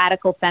 that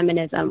radical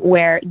feminism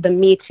where the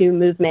Me Too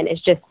movement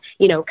is just,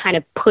 kind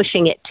of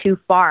pushing it too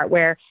far,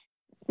 where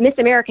Miss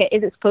America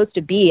isn't supposed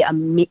to be a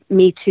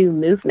Me Too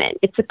movement.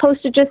 It's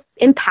supposed to just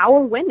empower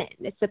women.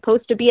 It's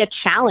supposed to be a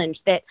challenge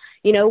that,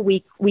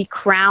 we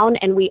crown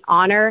and we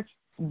honor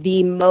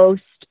the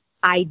most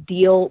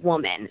ideal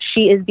woman.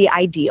 She is the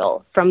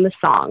ideal from the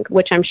song,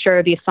 which I'm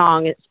sure the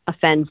song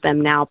offends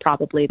them now.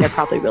 Probably. They're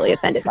probably really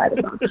offended by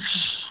the song.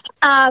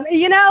 And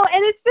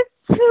it's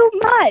just too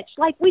much.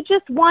 Like, we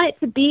just want it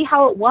to be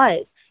how it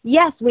was.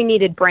 Yes, we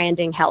needed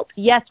branding help.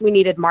 Yes, we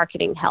needed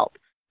marketing help.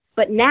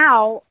 But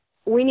now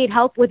we need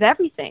help with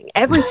everything.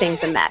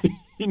 Everything's a mess.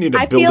 You need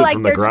to build it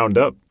from the ground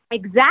up.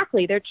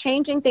 Exactly. They're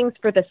changing things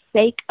for the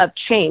sake of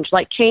change,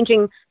 like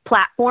changing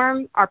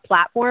our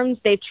platforms.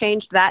 They've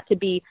changed that to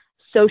be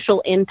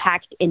social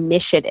impact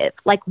initiative.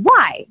 Like,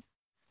 why?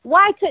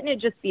 Why couldn't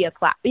it just be a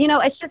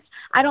it's just,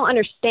 I don't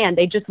understand.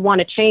 They just want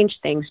to change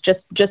things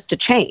just to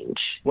change.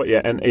 Well,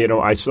 yeah. And,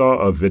 I saw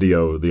a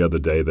video the other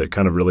day that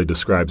kind of really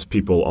describes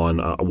people on,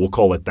 we'll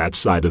call it that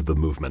side of the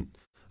movement.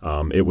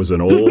 It was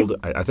an old,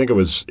 I think it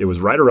was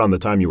right around the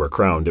time you were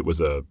crowned. It was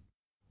do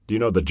you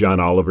know the John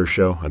Oliver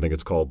show? I think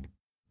it's called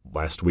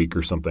Last Week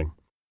or something.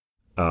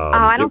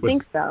 I don't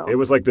think so. It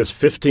was like this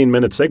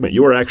 15-minute segment.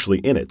 You were actually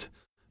in it.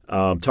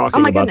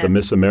 Talking about the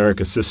Miss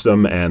America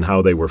system and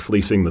how they were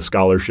fleecing the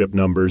scholarship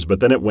numbers. But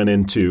then it went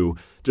into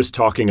just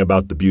talking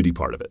about the beauty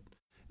part of it.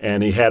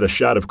 And he had a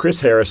shot of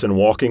Chris Harrison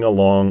walking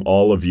along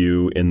all of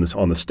you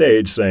on the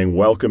stage saying,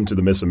 "Welcome to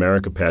the Miss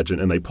America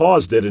pageant." And they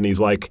paused it and he's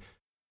like,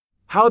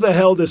 how the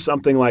hell does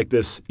something like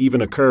this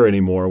even occur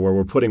anymore where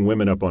we're putting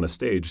women up on a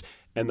stage?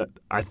 And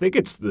I think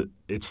it's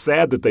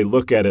sad that they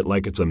look at it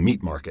like it's a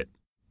meat market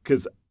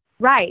because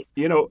Right.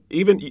 You know,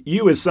 even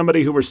you as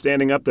somebody who were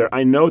standing up there,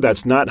 I know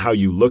that's not how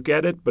you look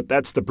at it, but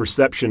that's the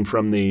perception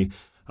from the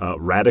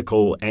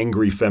radical,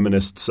 angry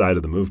feminist side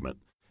of the movement.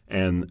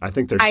 And I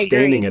think they're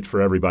standing it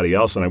for everybody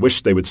else. And I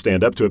wish they would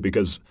stand up to it,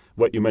 because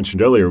what you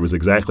mentioned earlier was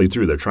exactly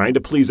true. They're trying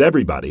to please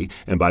everybody.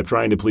 And by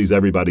trying to please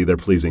everybody, they're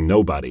pleasing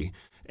nobody.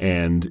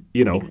 And,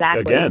 you know,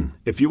 again,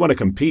 if you want to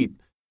compete,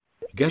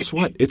 guess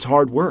what? It's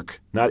hard work.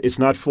 It's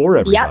not for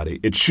everybody. Yep.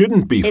 It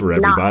shouldn't be for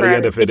everybody.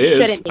 And if it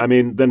is, I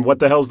mean, then what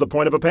the hell's the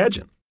point of a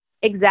pageant?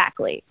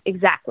 Exactly.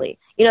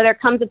 You know, there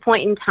comes a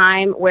point in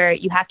time where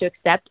you have to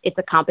accept it's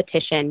a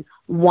competition.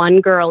 One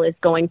girl is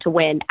going to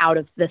win out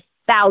of the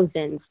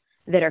thousands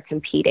that are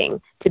competing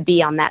to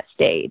be on that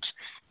stage.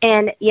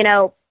 And, you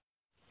know,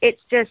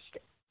 it's just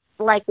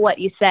like what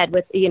you said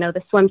with, you know,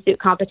 the swimsuit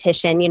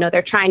competition. You know,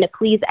 they're trying to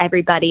please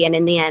everybody, and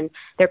in the end,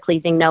 they're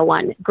pleasing no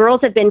one.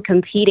 Girls have been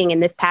competing in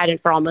this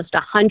pageant for almost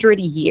 100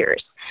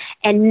 years.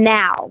 And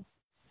now,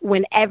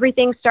 when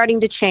everything's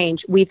starting to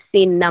change, we've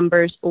seen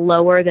numbers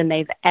lower than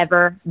they've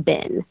ever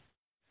been.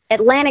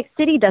 Atlantic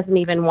City doesn't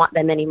even want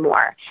them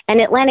anymore. And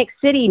Atlantic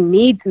City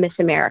needs Miss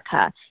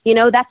America. You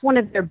know, that's one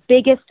of their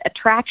biggest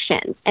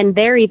attractions. And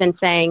they're even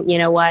saying, you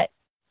know what?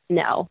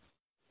 No,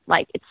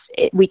 like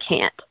we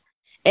can't.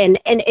 And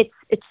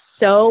it's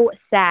so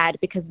sad,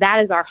 because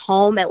that is our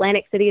home.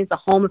 Atlantic City is the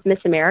home of Miss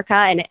America,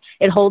 and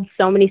it holds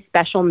so many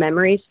special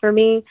memories for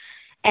me.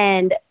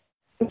 And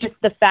just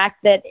the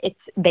fact that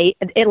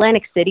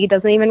Atlantic City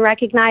doesn't even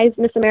recognize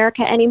Miss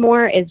America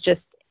anymore is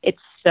just, it's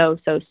so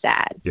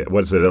sad. Yeah,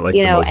 what is it, like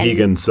the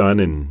Mohegan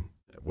Sun, and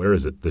where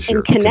is it this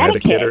year? In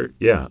Connecticut.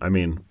 Yeah, I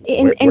mean,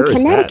 in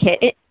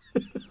Connecticut,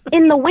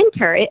 in the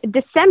winter,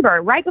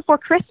 December, right before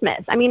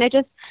Christmas. I mean,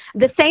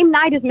 the same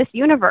night as Miss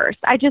Universe.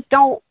 I just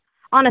don't,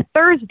 on a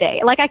Thursday,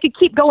 like I could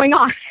keep going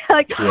on,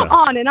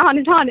 on and on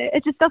and on.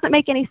 It just doesn't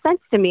make any sense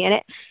to me. And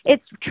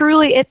it's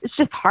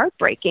just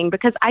heartbreaking,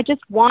 because I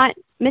just want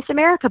Miss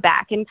America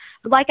back. And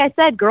like I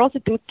said, girls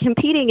have been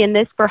competing in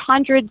this for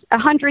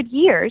 100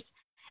 years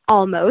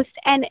almost.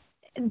 And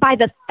by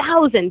the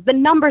thousands, the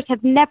numbers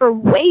have never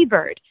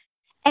wavered.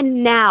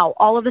 And now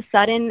all of a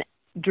sudden,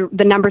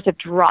 the numbers have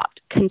dropped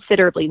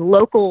considerably.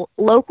 Local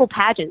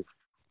pageants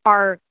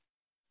are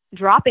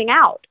dropping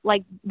out.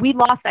 Like, we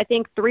lost, I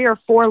think, 3 or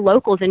 4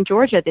 locals in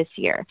Georgia this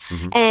year.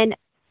 Mm-hmm. And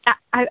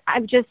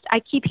I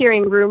keep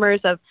hearing rumors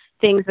of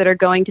things that are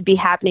going to be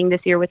happening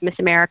this year with Miss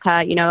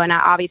America, you know, and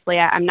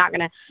I'm not going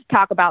to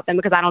talk about them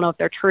because I don't know if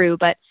they're true,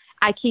 but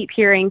I keep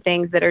hearing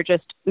things that are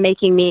just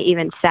making me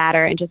even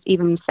sadder. And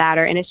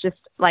it's just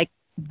like,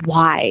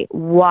 why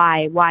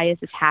is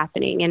this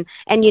happening?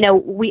 And, you know,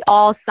 we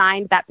all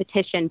signed that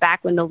petition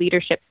back when the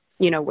leadership,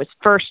 you know, was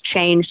first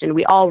changed, and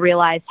we all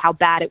realized how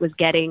bad it was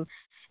getting.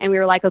 And we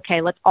were like,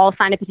 okay, let's all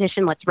sign a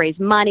petition. Let's raise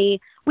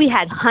money. We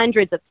had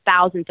hundreds of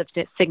thousands of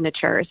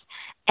signatures,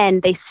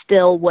 and they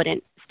still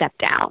wouldn't step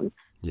down.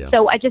 Yeah.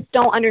 So I just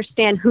don't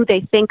understand who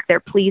they think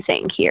they're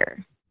pleasing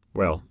here.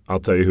 Well, I'll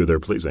tell you who they're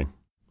pleasing: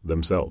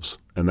 themselves.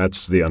 And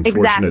that's the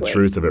unfortunate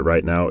truth of it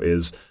right now.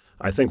 Is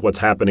I think what's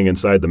happening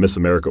inside the Miss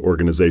America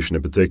organization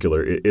in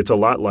particular, it's a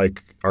lot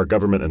like our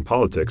government and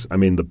politics. I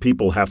mean, the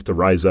people have to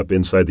rise up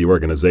inside the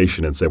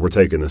organization and say, we're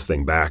taking this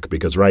thing back,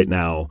 because right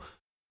now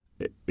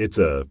it's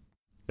a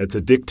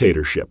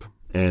dictatorship,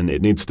 and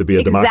it needs to be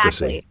a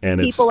democracy.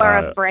 And people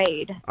are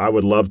afraid. I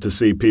would love to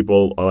see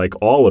people like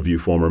all of you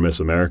former Miss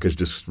Americas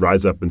just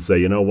rise up and say,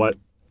 you know what?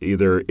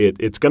 Either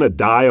it's going to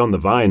die on the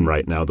vine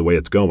right now the way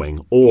it's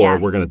going, or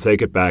we're going to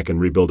take it back and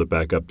rebuild it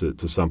back up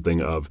to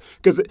something of –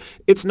 because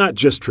it's not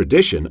just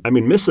tradition. I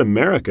mean, Miss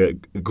America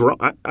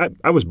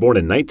I was born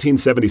in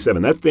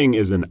 1977. That thing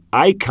is an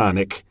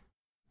iconic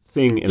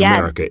thing in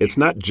America. It's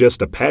not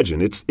just a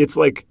pageant. It's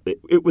like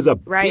it was a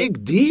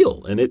big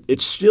deal, and it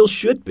still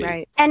should be.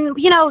 Right. And,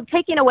 you know,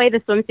 taking away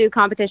the swimsuit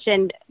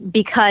competition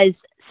because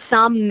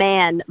some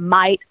man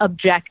might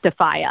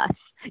objectify us,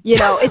 you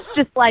know, it's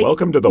just like –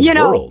 welcome to the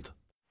world.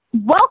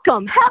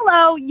 Welcome.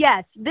 Hello.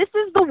 Yes, this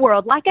is the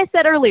world. Like I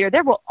said earlier,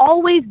 there will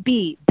always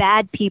be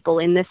bad people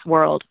in this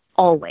world.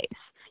 Always.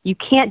 You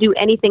can't do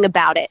anything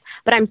about it.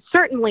 But I'm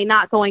certainly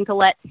not going to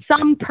let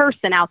some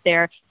person out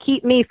there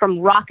keep me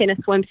from rocking a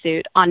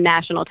swimsuit on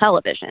national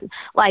television.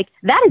 Like,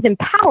 that is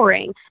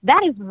empowering.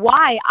 That is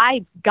why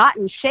I got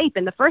in shape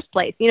in the first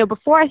place. You know,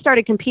 before I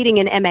started competing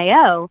in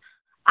MAO,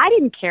 I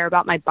didn't care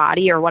about my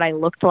body or what I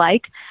looked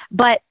like.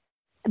 But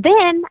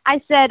then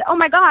I said, oh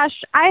my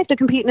gosh, I have to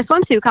compete in a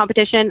swimsuit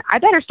competition. I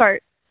better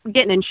start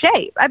getting in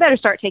shape. I better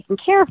start taking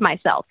care of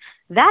myself.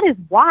 That is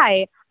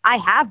why I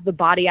have the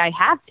body I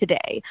have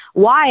today.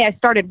 Why I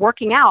started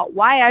working out,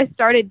 why I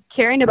started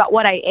caring about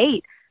what I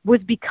ate was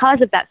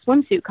because of that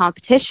swimsuit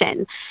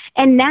competition.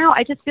 And now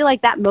I just feel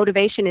like that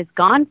motivation is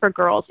gone for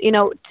girls, you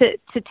know,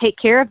 to take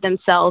care of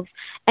themselves.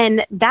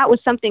 And that was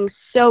something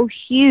so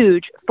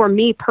huge for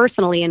me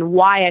personally, and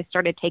why I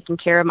started taking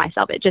care of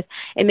myself. It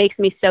makes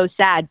me so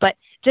sad. But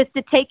just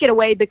to take it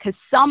away because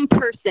some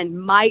person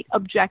might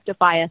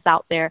objectify us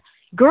out there,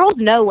 girls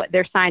know what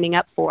they're signing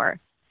up for.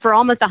 For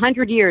almost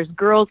 100 years,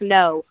 girls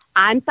know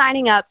I'm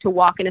signing up to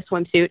walk in a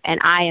swimsuit, and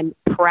I am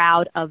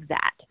proud of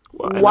that.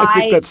 Well, and I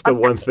think that's the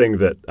one thing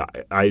that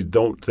I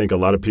don't think a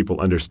lot of people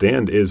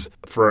understand is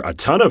for a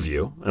ton of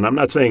you, and I'm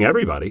not saying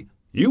everybody,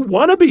 you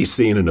want to be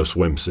seen in a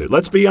swimsuit.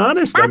 Let's be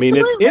honest. Absolutely.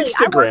 I mean, it's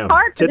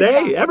Instagram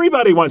today.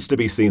 Everybody wants to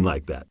be seen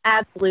like that.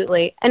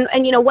 Absolutely.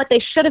 And you know, what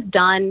they should have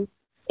done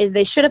is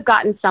they should have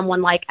gotten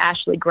someone like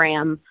Ashley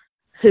Graham,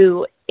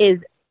 who is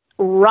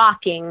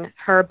rocking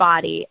her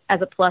body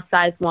as a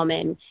plus-size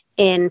woman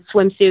in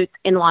swimsuits,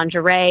 in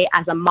lingerie,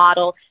 as a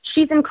model.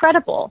 She's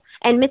incredible.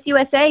 And Miss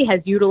USA has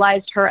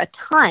utilized her a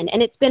ton,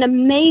 and it's been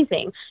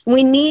amazing.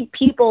 We need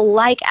people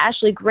like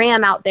Ashley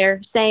Graham out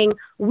there saying,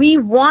 we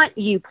want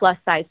you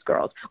plus-size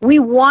girls. We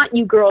want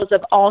you girls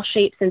of all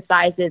shapes and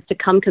sizes to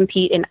come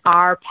compete in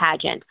our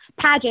pageant.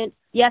 Pageant,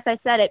 yes, I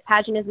said it.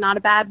 Pageant is not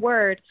a bad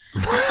word.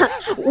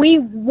 We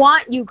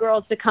want you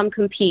girls to come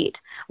compete.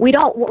 We're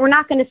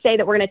not going to say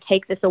that we're going to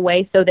take this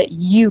away so that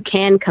you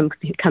can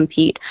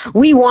compete.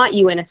 We want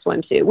you in a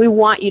swimsuit. We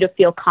want you to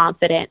feel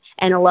confident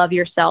and love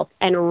yourself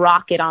and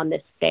rock it on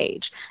this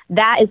stage.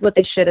 That is what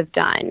they should have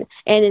done.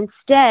 And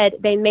instead,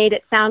 they made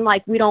it sound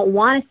like we don't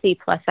want to see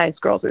plus-size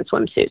girls in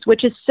swimsuits,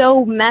 which is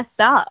so messed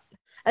up.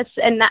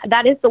 And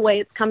that is the way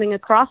it's coming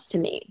across to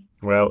me.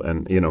 Well,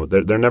 and, you know,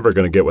 they're never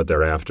going to get what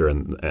they're after.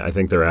 And I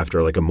think they're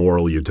after like a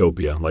moral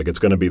utopia. Like it's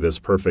going to be this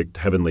perfect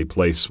heavenly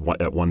place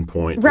at one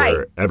point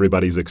where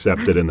everybody's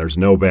accepted and there's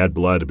no bad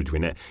blood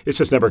between it. It's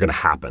just never going to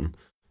happen.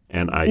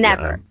 And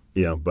Never.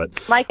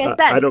 But like I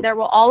said, there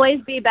will always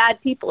be bad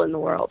people in the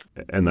world.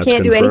 And that's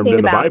confirmed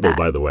in the Bible,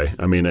 by the way.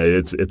 I mean,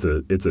 it's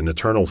an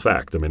eternal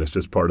fact. I mean, it's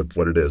just part of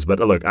what it is. But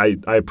look, I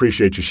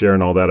appreciate you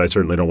sharing all that. I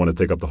certainly don't want to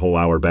take up the whole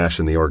hour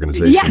bashing the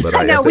organization. Yeah, but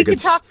I know. think We could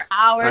talk for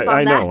hours on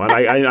I know. And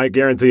I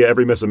guarantee you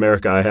every Miss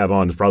America I have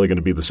on is probably going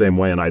to be the same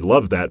way. And I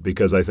love that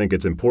because I think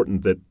it's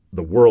important that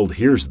the world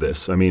hears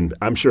this. I mean,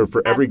 I'm sure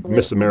for every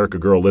Miss America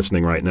girl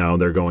listening right now,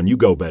 they're going, you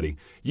go, Betty.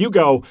 You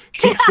go.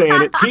 Keep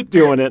saying it. Keep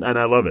doing it. And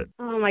I love it.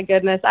 Oh, my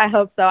goodness. I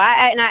hope so.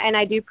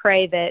 I do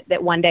pray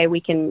that one day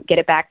we can get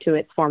it back to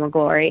its former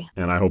glory.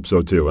 And I hope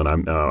so, too.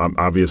 And I'm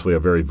obviously a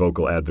very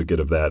vocal advocate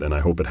of that, and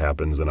I hope it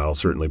happens. And I'll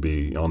certainly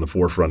be on the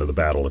forefront of the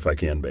battle if I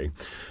can be.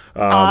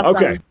 Awesome.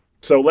 Okay.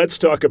 So let's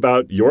talk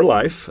about your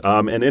life,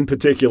 and in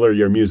particular,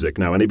 your music.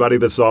 Now, anybody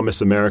that saw Miss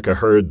America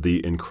heard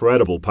the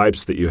incredible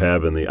pipes that you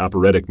have and the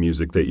operatic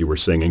music that you were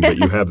singing, but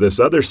you have this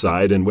other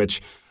side in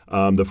which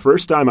the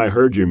first time I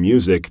heard your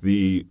music,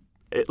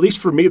 at least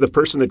for me, the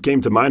person that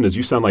came to mind is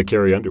you sound like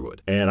Carrie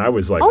Underwood. And I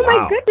was like, wow. Oh,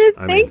 my goodness,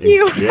 thank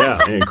you.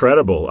 Yeah,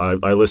 incredible.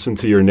 I listened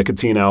to your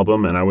Nicotine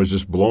album, and I was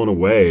just blown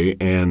away.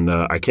 And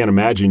I can't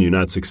imagine you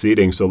not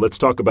succeeding. So let's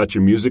talk about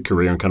your music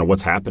career and kind of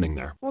what's happening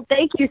there. Well,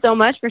 thank you so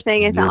much for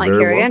saying I sound like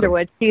Carrie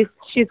Underwood.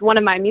 She's one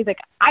of my music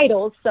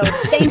idols, so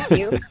thank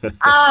you.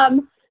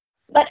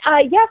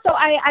 So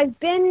I've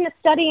been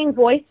studying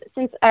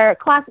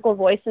classical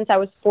voice since I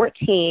was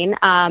 14.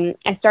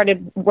 I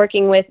started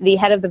working with the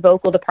head of the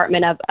vocal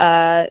department of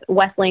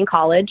Wesleyan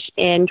College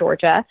in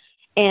Georgia,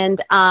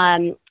 and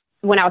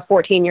when I was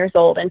 14 years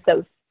old, and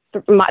so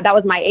that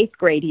was my 8th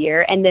grade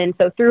year. And then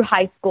so through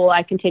high school,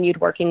 I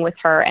continued working with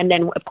her, and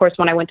then of course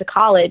when I went to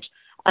college,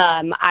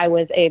 I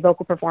was a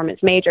vocal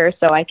performance major,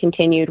 so I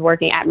continued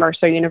working at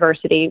Mercer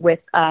University with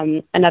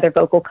another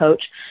vocal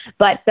coach.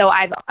 But so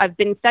I've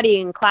been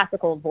studying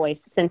classical voice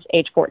since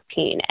age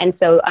 14, and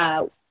so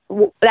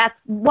that's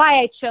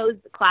why I chose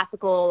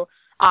classical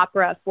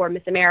opera for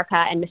Miss America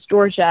and Miss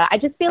Georgia. I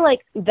just feel like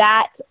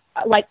that,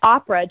 like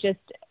opera, just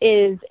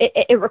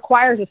it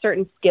requires a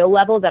certain skill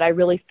level that I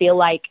really feel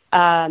like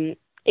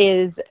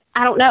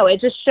I don't know.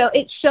 It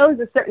shows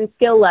a certain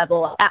skill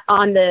level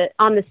on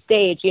the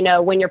stage. You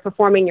know, when you're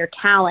performing your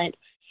talent,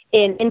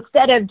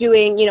 instead of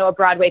doing a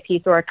Broadway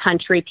piece or a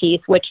country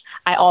piece, which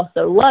I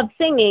also love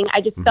singing.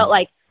 I just felt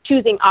like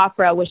choosing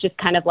opera was just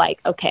kind of like,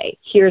 okay,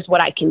 here's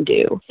what I can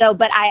do. So,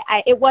 but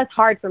it was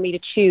hard for me to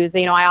choose.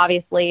 I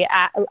obviously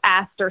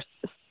asked or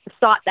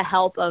sought the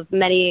help of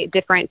many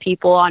different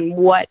people on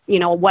what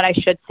I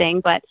should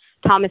sing, but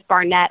Thomas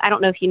Barnett, I don't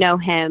know if you know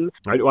him.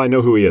 I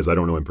know who he is. I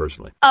don't know him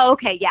personally. Oh,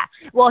 okay, yeah.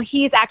 Well,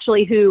 he's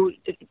actually who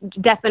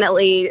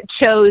definitely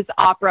chose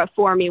opera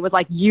for me, was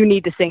like, you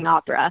need to sing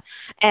opera.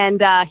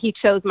 And he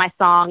chose my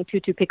song,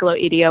 Tutu Piccolo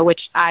Idio,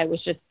 which I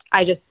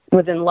just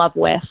was in love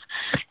with.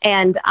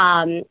 And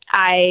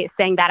I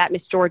sang that at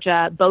Miss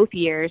Georgia both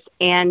years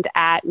and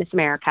at Miss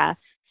America.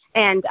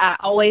 And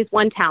always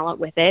won talent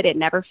with it. It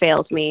never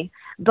failed me.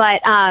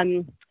 But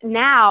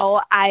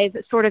now I've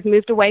sort of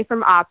moved away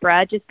from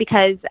opera just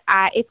because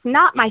it's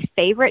not my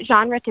favorite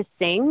genre to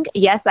sing.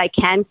 Yes, I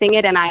can sing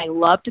it and I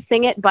love to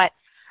sing it, but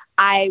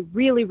I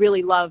really,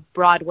 really love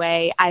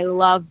Broadway. I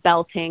love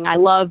belting. I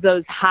love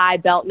those high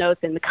belt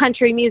notes in the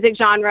country music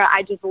genre.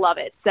 I just love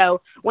it.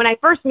 So when I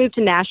first moved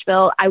to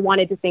Nashville, I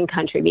wanted to sing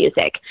country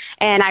music.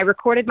 And I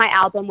recorded my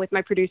album with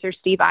my producer,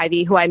 Steve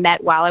Ivey, who I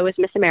met while I was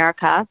Miss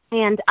America.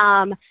 And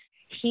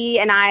he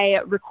and I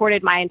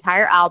recorded my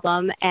entire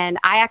album, and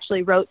I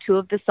actually wrote 2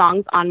 of the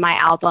songs on my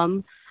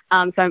album,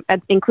 so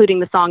I'm including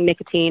the song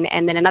Nicotine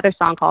and then another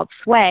song called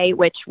Sway,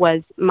 which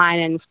was mine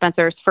and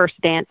Spencer's first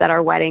dance at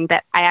our wedding.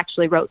 That I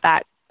actually wrote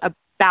that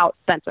without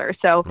Spencer.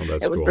 So Oh,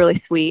 that's it was cool.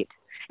 really sweet.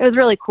 It was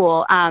really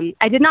cool.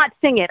 I did not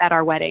sing it at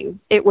our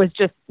wedding. It was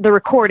just the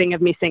recording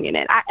of me singing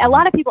it. A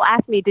lot of people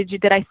asked me,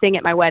 did I sing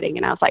at my wedding?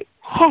 And I was like,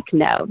 heck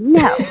no.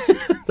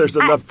 There's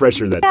enough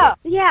pressure that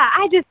day. Yeah,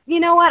 I just, you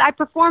know what? I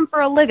perform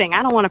for a living.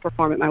 I don't want to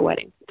perform at my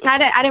wedding. I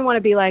didn't want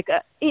to be like,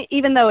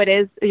 even though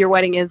your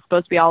wedding is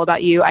supposed to be all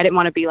about you, I didn't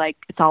want to be like,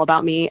 it's all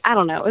about me. I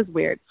don't know. It was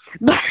weird.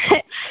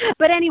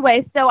 But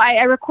anyway, so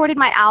I recorded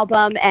my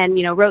album and,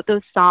 wrote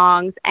those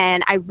songs,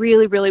 and I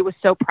really, really was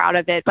so proud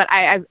of it. But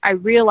I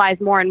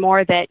realized more and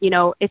more that,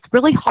 it's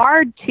really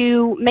hard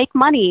to make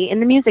money in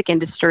the music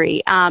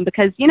industry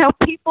because,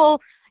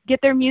 people get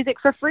their music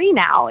for free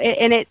now.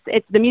 And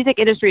it's the music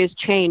industry has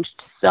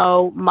changed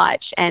so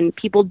much, and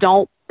people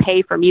don't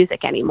pay for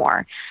music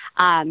anymore.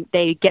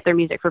 They get their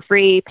music for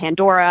free,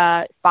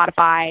 Pandora,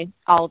 Spotify,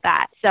 all of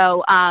that.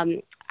 So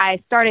I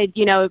started,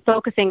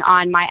 focusing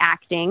on my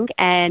acting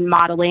and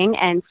modeling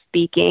and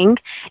speaking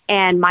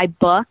and my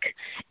book,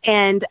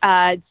 and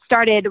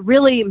started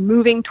really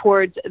moving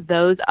towards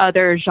those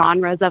other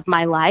genres of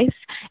my life.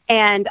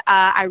 And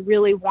I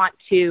really want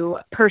to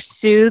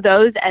pursue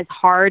those as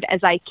hard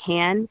as I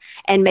can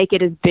and make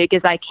it as big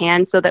as I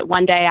can so that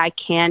one day I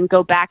can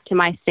go back to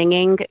my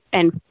singing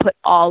and put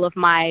all of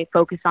my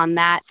focus on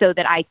that so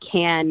that I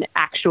can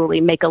actually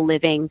make a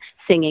living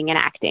singing and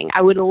acting.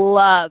 I would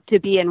love to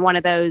be in one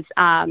of those,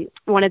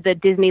 one of the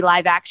Disney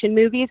live action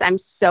movies. I'm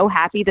so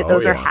happy that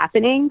those are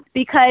happening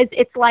because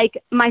it's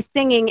like my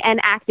singing and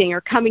acting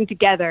are coming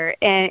together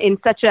in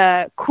such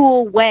a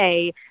cool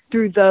way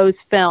through those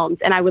films.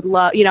 And I would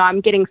love,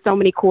 I'm getting so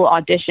many cool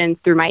auditions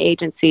through my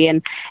agency.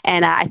 And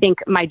I think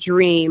my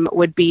dream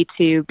would be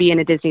to be in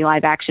a Disney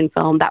live action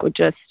film. That would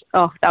just,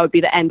 that would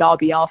be the end all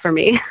be all for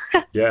me.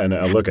 Yeah, and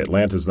look,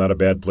 Atlanta's not a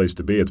bad place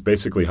to be. It's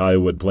basically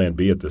Hollywood Plan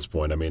B at this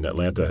point. I mean,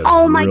 Atlanta has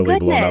really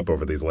blown up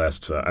over these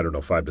last,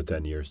 5 to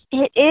 10 years.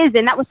 It is,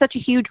 and that was such a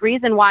huge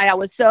reason why I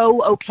was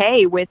so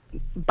okay with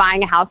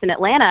buying a house in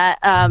Atlanta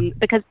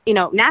because,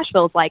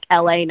 Nashville's like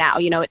L.A. now.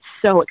 It's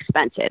so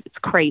expensive. It's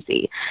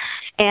crazy.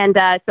 And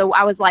so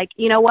I was like,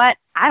 you know what?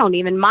 I don't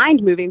even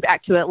mind moving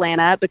back to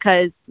Atlanta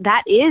because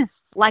that is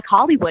like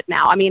Hollywood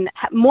now. I mean,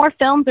 more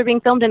films are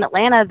being filmed in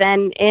Atlanta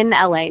than in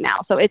LA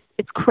now. So it's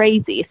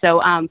crazy.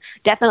 So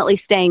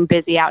definitely staying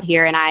busy out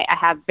here. And I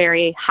have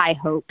very high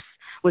hopes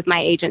with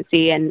my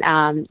agency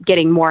and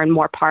getting more and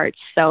more parts.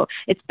 So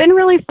it's been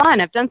really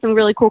fun. I've done some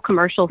really cool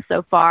commercials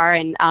so far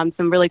and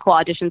some really cool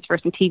auditions for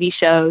some TV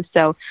shows.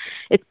 So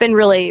it's been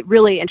really,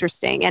 really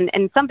interesting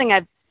and something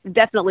I've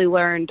definitely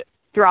learned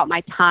throughout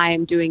my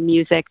time doing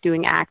music,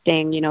 doing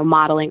acting,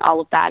 modeling, all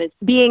of that is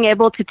being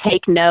able to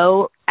take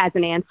no as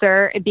an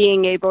answer,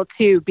 being able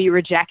to be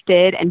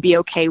rejected and be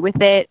okay with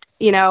it.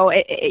 You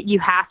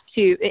have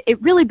to,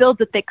 it really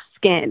builds a thick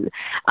skin.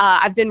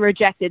 I've been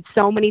rejected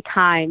so many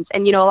times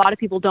and, a lot of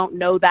people don't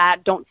know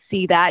that, don't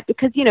see that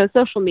because,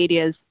 social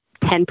media is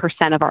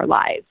 10% of our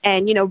lives.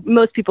 And,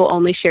 most people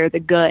only share the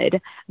good,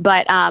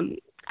 but,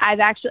 I've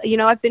actually,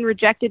 I've been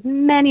rejected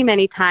many,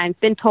 many times,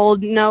 been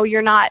told, no,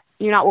 you're not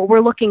what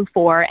we're looking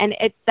for. And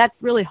that's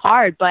really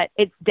hard, but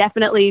it's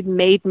definitely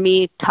made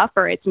me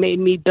tougher. It's made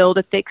me build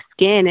a thick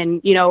skin.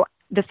 And,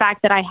 the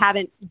fact that I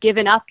haven't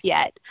given up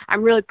yet,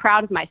 I'm really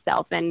proud of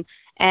myself. And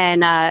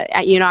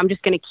I'm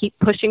just going to keep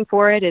pushing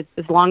for it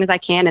as long as I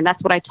can. And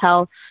that's what I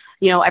tell,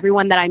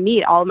 everyone that I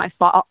meet, all my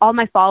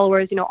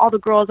followers, all the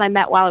girls I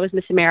met while I was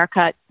Miss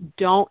America,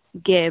 don't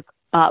give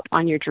up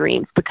on your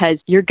dreams because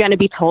you're going to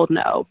be told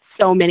no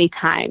so many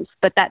times,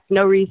 but that's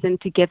no reason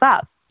to give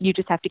up. You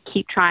just have to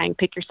keep trying,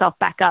 pick yourself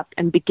back up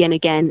and begin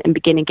again and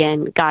begin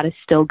again. God is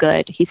still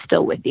good. He's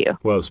still with you.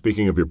 Well,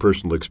 speaking of your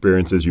personal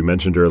experiences, you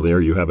mentioned earlier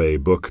you have a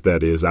book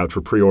that is out for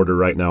pre-order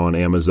right now on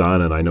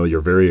Amazon, and I know you're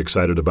very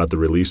excited about the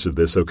release of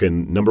this. So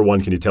number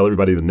one, can you tell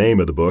everybody the name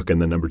of the book?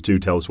 And then number two,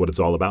 tell us what it's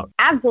all about.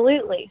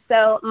 Absolutely.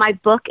 So my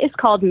book is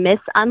called Miss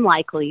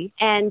Unlikely,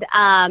 and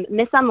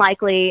Miss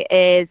Unlikely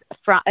is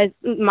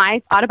my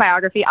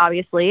autobiography,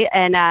 obviously,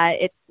 and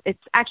it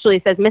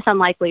actually says Miss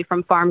Unlikely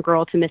from Farm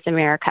Girl to Miss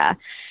America.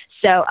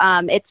 So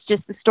it's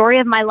just the story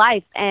of my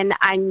life, and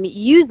I'm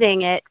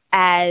using it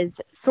as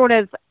sort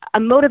of a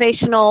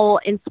motivational,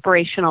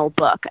 inspirational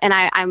book. And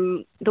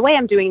I'm the way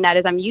I'm doing that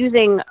is I'm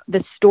using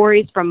the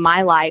stories from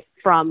my life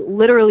from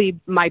literally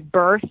my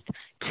birth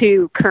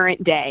to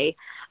current day,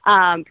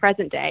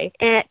 present day,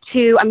 and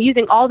I'm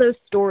using all those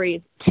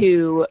stories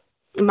to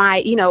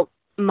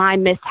my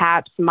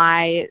mishaps,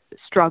 my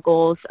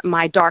struggles,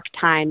 my dark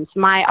times,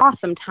 my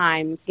awesome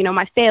times,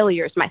 my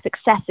failures, my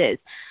successes,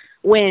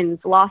 wins,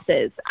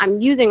 losses.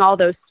 I'm using all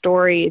those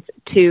stories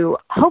to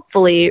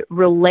hopefully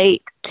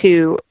relate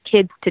to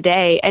kids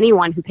today,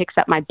 anyone who picks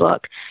up my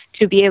book,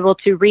 to be able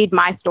to read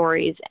my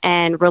stories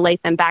and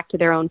relate them back to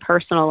their own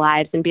personal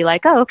lives and be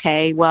like, oh,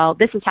 okay, well,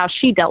 this is how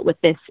she dealt with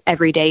this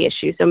everyday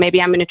issue. So maybe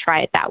I'm going to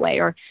try it that way.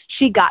 Or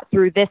she got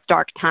through this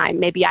dark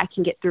time. Maybe I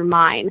can get through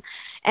mine.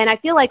 And I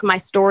feel like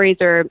my stories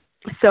are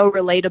so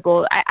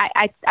relatable.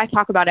 I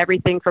talk about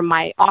everything from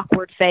my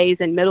awkward phase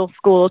in middle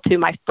school to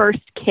my first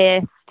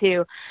kiss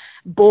to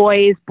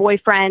boys,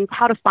 boyfriends,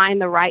 how to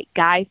find the right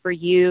guy for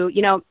you.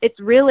 You know, it's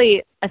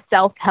really a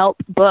self-help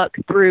book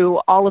through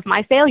all of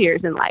my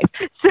failures in life.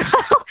 So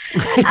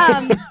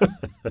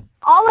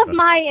all of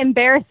my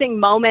embarrassing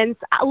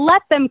moments,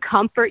 let them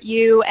comfort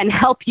you and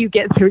help you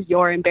get through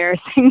your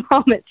embarrassing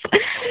moments.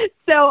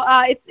 So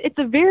it's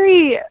a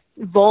very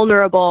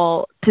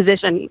vulnerable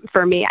position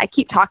for me. I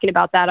keep talking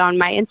about that on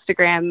my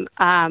Instagram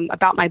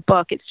about my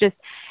book. It's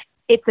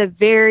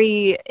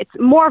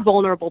more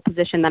vulnerable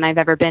position than I've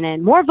ever been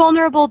in. More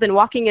vulnerable than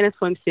walking in a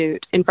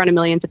swimsuit in front of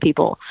millions of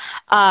people.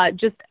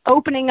 Just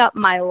opening up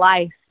my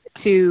life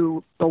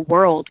to the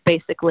world,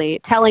 basically,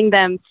 telling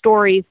them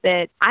stories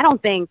that I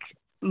don't think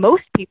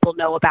most people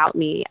know about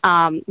me.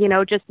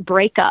 Just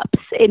breakups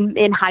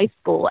in high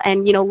school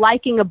and,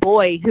 liking a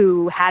boy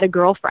who had a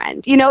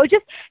girlfriend,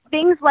 just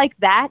things like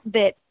that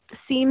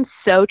seem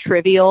so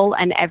trivial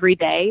and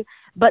everyday,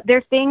 but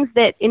they're things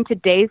that in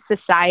today's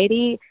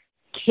society,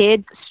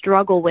 kids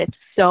struggle with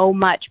so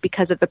much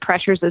because of the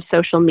pressures of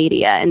social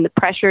media and the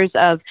pressures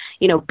of,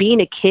 being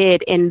a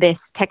kid in this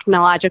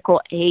technological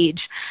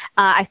age.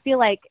 I feel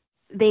like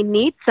they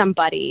need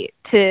somebody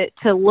to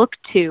look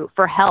to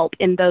for help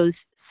in those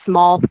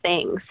small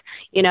things,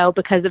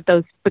 because of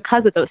those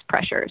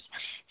pressures.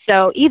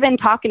 So even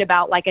talking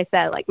about, like I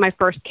said, like my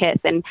first kiss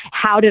and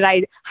how did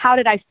I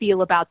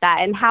feel about that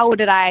and how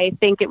did I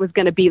think it was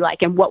going to be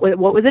like and what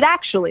was it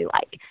actually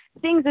like?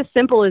 Things as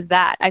simple as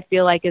that, I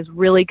feel like is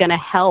really going to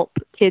help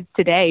kids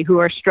today who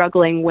are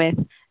struggling with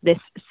this,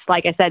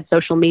 like I said,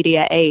 social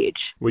media age.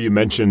 Well, you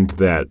mentioned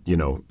that,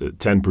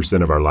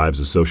 10% of our lives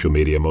is social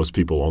media. Most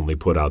people only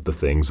put out the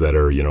things that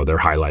are, their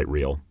highlight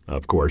reel,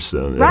 of course. They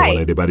don't want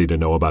anybody to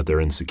know about their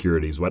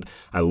insecurities. What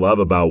I love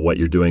about what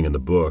you're doing in the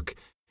book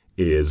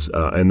is,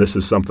 and this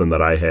is something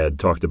that I had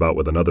talked about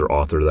with another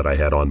author that I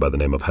had on by the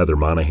name of Heather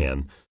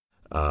Monahan,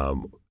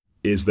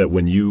 is that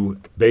when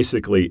you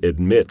basically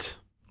admit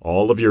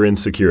all of your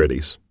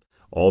insecurities,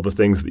 all the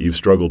things that you've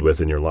struggled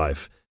with in your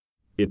life,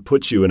 it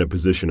puts you in a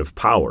position of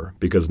power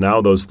because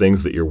now those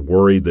things that you're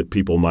worried that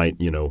people might,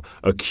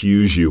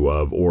 accuse you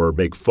of or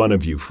make fun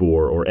of you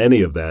for or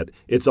any of that,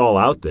 it's all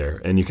out there.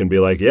 And you can be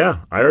like, yeah,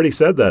 I already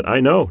said that. I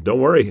know. Don't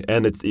worry.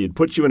 And it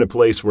puts you in a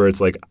place where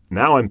it's like,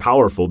 now I'm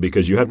powerful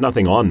because you have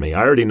nothing on me.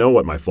 I already know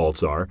what my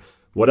faults are.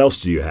 What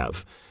else do you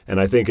have? And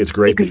I think it's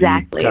great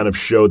that you kind of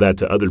show that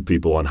to other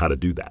people on how to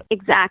do that.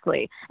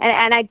 Exactly.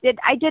 And I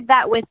did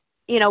that with,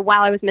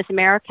 while I was Miss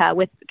America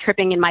with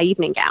tripping in my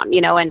evening gown,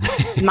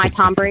 and my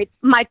Tom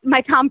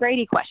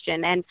Brady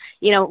question and,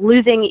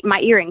 losing my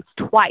earrings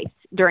twice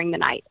during the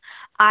night.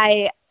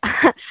 I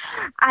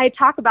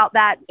talk about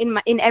that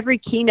in every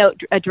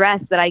keynote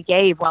address that I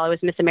gave while I was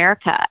Miss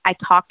America. I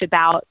talked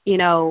about,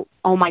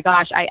 oh my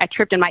gosh, I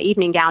tripped in my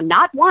evening gown,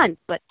 not once,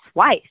 but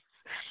twice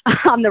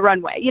on the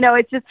runway.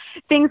 It's just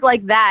things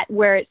like that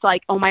where it's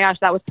like, oh my gosh,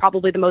 that was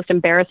probably the most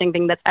embarrassing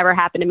thing that's ever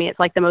happened to me. It's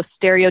like the most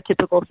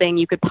stereotypical thing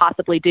you could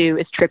possibly do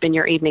is trip in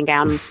your evening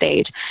gown on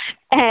stage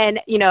and,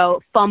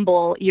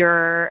 fumble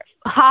your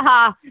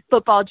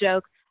football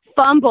joke,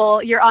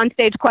 fumble your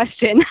onstage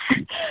question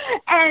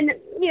and,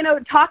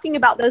 talking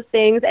about those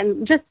things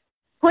and just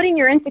putting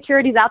your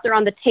insecurities out there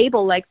on the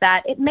table like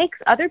that, it makes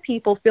other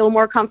people feel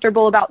more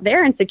comfortable about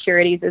their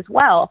insecurities as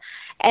well.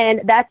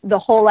 And that's the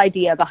whole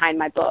idea behind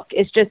my book,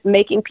 is just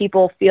making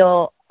people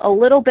feel a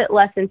little bit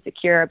less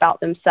insecure about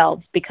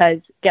themselves because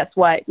guess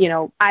what?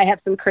 I have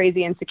some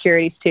crazy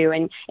insecurities too.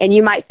 And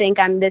you might think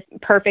I'm this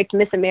perfect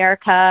Miss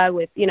America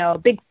with, a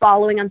big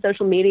following on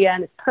social media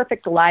and this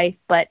perfect life,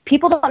 but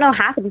people don't know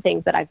half of the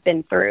things that I've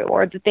been through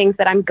or the things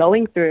that I'm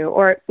going through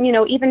or,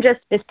 even just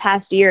this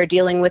past year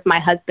dealing with my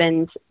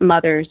husband's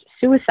mother's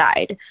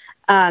suicide,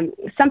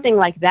 something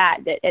like that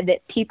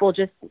people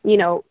just,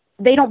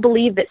 they don't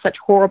believe that such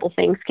horrible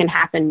things can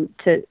happen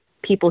to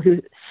people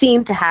who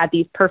seem to have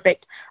these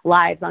perfect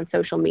lives on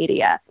social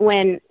media.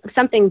 When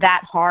something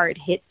that hard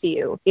hits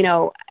you,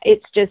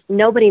 it's just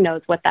nobody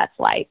knows what that's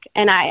like.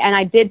 And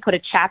I did put a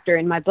chapter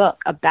in my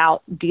book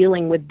about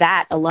dealing with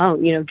that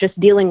alone, just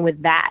dealing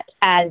with that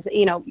as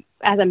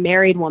a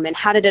married woman.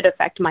 How did it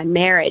affect my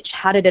marriage?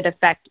 How did it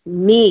affect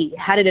me?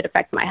 How did it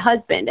affect my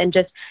husband? And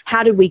just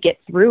how did we get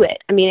through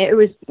it? I mean, it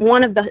was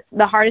one of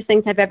the hardest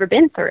things I've ever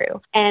been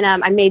through. And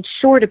I made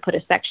sure to put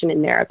a section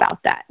in there about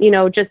that,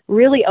 just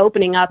really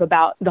opening up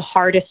about the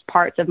hardest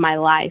parts of my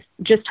life,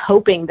 just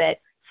hoping that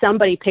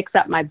somebody picks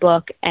up my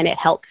book and it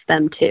helps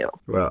them too.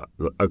 Well,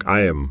 look,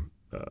 I am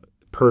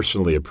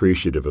personally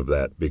appreciative of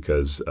that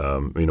because,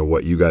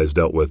 what you guys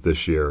dealt with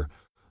this year.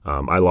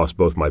 I lost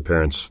both my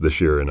parents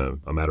this year in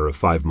a matter of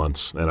 5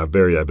 months, and I've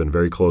been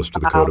very close to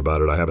the code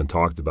about it. I haven't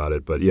talked about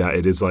it, but yeah,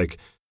 it is like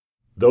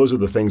those are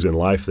the things in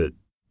life that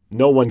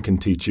no one can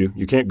teach you.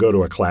 You can't go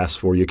to a class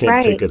for. You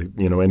can't take it,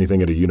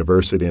 anything at a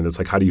university, and it's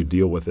like, how do you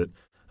deal with it?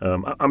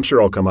 I'm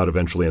sure I'll come out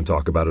eventually and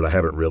talk about it. I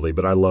haven't really,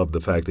 but I love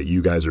the fact that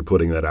you guys are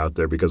putting that out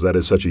there because that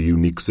is such a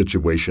unique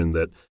situation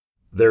that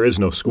there is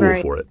no school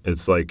for it.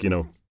 It's like,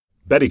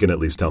 Betty can at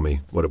least tell me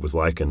what it was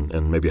like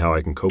and maybe how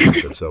I can cope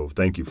with it. So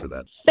thank you for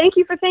that. Thank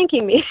you for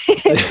thanking me.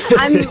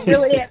 I'm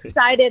really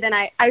excited, and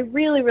I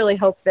really, really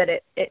hope that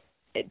it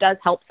it does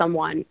help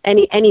someone,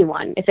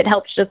 anyone, if it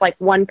helps just like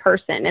one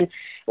person. And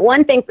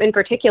one thing in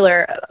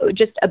particular,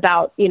 just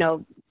about,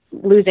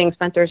 losing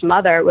Spencer's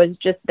mother was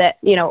just that,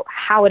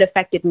 how it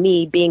affected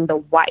me being the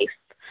wife.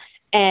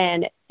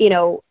 And,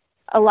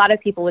 a lot of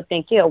people would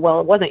think,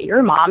 well, it wasn't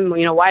your mom.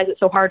 Why is it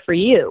so hard for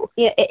you?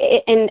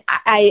 And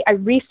I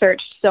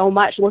researched so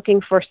much looking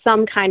for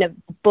some kind of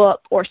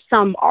book or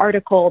some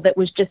article that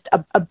was just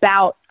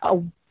about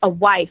a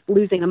wife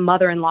losing a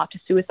mother-in-law to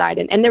suicide.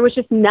 And there was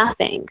just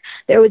nothing.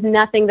 There was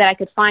nothing that I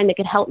could find that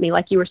could help me.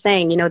 Like you were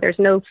saying, there's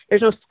no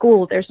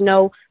school, there's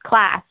no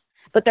class,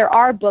 but there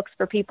are books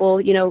for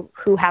people,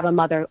 who have a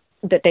mother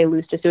that they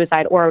lose to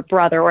suicide, or a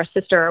brother or a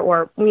sister,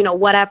 or,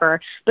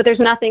 whatever. But there's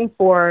nothing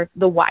for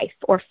the wife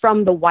or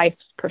from the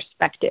wife's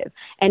perspective.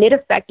 And it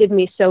affected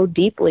me so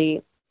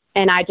deeply.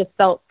 And I just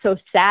felt so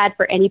sad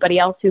for anybody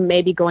else who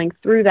may be going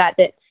through that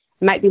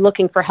might be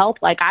looking for help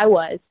like I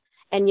was.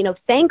 And,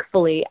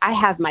 thankfully, I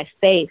have my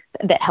faith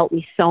that helped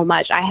me so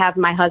much. I have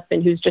my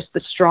husband, who's just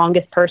the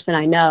strongest person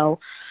I know,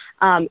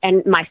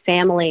 and my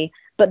family.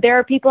 But there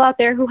are people out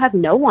there who have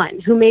no one,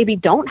 who maybe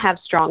don't have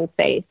strong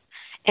faith.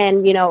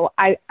 And,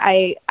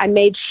 I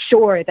made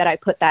sure that I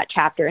put that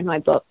chapter in my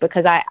book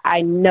because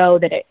I know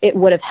that it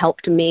would have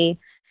helped me.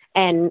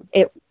 And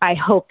I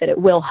hope that it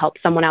will help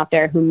someone out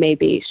there who may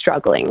be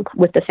struggling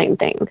with the same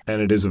thing.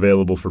 And it is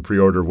available for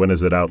pre-order. When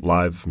is it out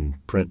live and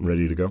print and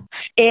ready to go?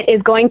 It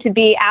is going to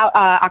be out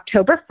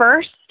October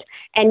 1st.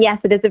 And yes,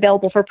 it is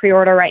available for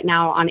pre-order right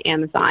now on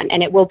Amazon,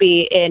 and it will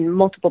be in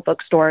multiple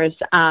bookstores.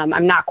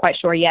 I'm not quite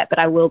sure yet, but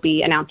I will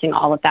be announcing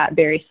all of that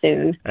very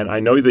soon. And I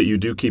know that you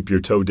do keep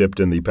your toe dipped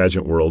in the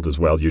pageant world as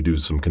well. You do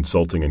some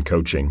consulting and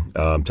coaching.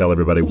 Tell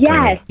everybody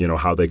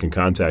how they can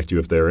contact you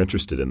if they're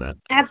interested in that.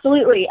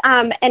 Absolutely.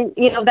 And,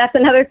 that's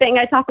another thing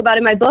I talk about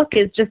in my book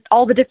is just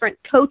all the different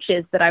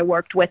coaches that I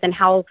worked with and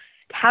how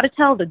to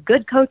tell the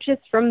good coaches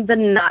from the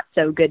not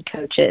so good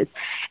coaches.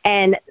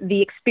 And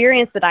the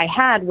experience that I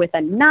had with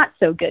a not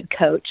so good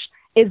coach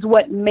is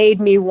what made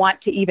me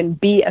want to even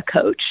be a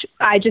coach.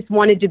 I just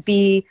wanted to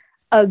be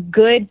a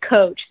good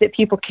coach that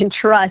people can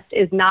trust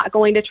is not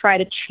going to try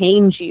to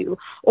change you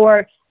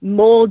or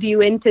mold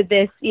you into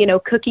this,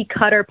 cookie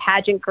cutter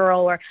pageant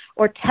girl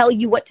or tell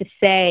you what to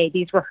say,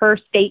 these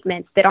rehearsed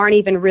statements that aren't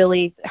even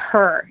really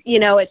her.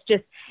 It's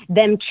just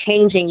them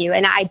changing you.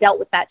 And I dealt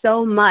with that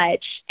so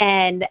much.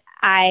 And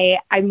I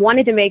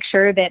wanted to make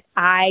sure that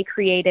I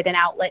created an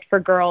outlet for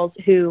girls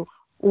who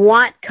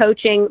want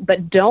coaching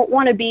but don't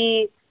want to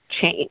be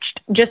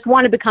changed, just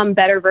want to become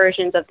better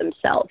versions of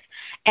themselves.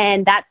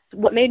 And that's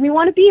what made me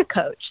want to be a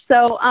coach.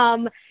 So,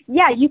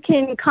 you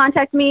can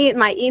contact me.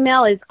 My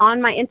email is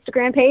on my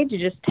Instagram page. You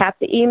just tap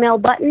the email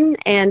button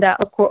and,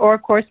 of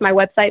course, my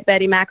website,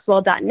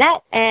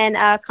 bettymaxwell.net,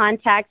 and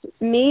contact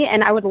me.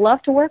 And I would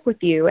love to work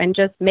with you and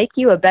just make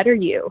you a better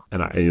you.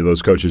 And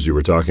those coaches you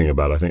were talking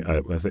about, I think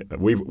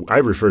I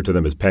refer to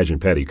them as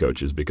pageant patty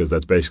coaches because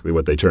that's basically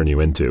what they turn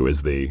you into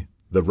is the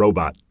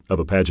robot of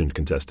a pageant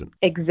contestant.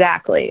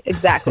 Exactly.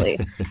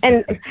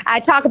 And I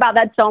talk about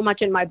that so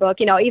much in my book,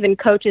 even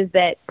coaches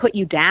that put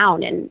you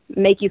down and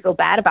make you feel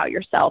bad about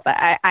yourself.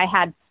 I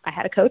had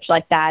a coach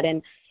like that,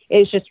 and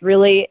it's just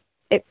really,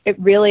 it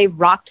really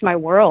rocked my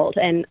world.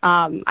 And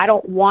I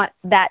don't want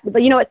that,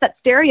 but it's that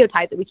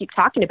stereotype that we keep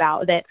talking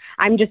about that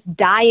I'm just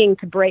dying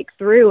to break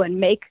through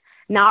and make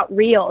not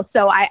real.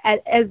 So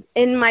as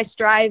in my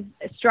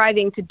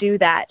striving to do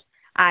that,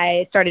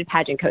 I started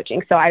pageant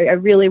coaching. So I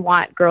really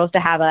want girls to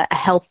have a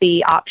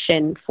healthy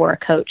option for a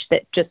coach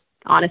that just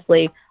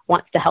honestly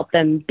wants to help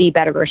them be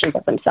better versions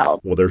of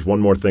themselves. Well, there's one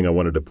more thing I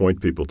wanted to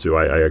point people to.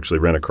 I actually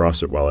ran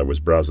across it while I was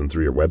browsing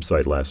through your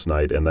website last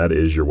night, and that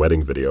is your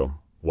wedding video.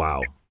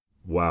 Wow.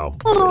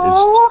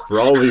 For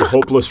all the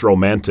hopeless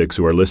romantics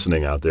who are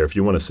listening out there, if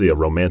you want to see a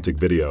romantic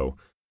video,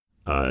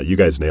 you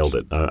guys nailed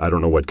it. I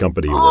don't know what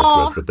company you worked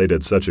with, but they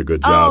did such a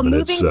good job, and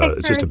it's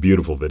just a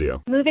beautiful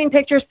video. Moving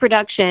Pictures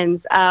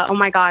Productions. Oh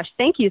my gosh,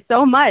 thank you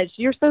so much.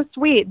 You're so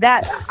sweet.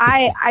 That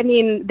I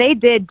mean, they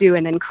did do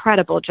an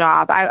incredible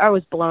job. I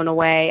was blown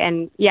away.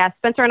 And yeah,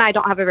 Spencer and I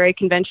don't have a very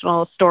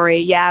conventional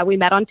story. Yeah, we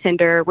met on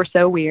Tinder. We're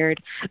so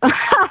weird. Well,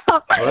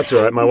 that's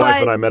all right. My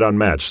wife and I met on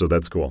Match, so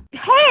that's cool.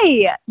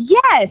 Hey,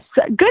 yes,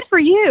 good for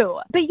you.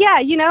 But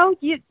yeah,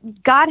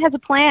 God has a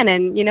plan,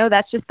 and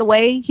that's just the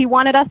way He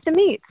wanted us to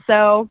meet.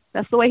 So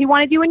that's the way He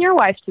wanted you and your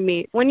wife to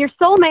meet. When you're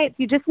soulmates,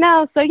 you just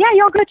know. So yeah,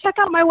 y'all go check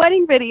out my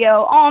wedding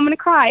video. Oh, I'm going to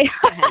cry.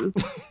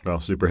 Well,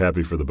 super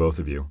happy for the both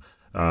of you.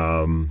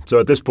 So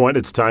at this point,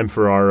 it's time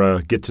for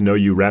our Get to Know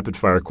You rapid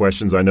fire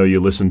questions. I know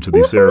you listened to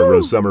the Sarah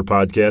Rose Summer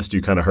podcast.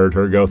 You kind of heard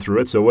her go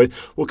through it. So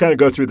we'll kind of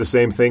go through the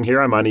same thing here.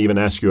 I might even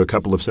ask you a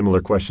couple of similar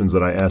questions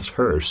that I asked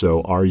her.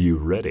 So are you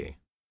ready?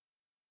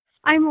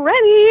 I'm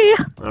ready.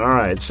 All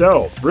right.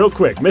 So real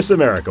quick, Miss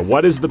America,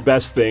 what is the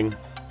best thing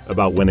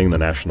about winning the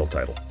national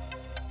title?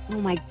 Oh,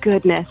 my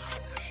goodness.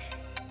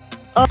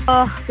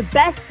 The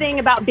best thing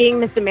about being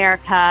Miss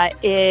America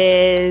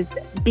is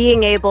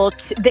being able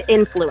to, the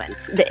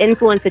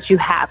influence that you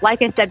have.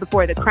 Like I said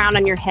before, the crown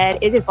on your head,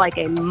 it is like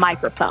a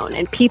microphone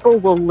and people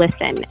will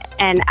listen.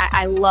 And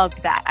I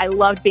loved that. I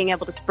loved being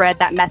able to spread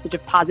that message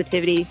of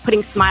positivity,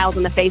 putting smiles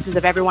on the faces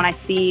of everyone I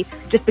see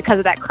just because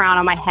of that crown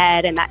on my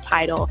head and that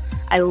title.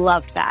 I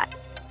loved that.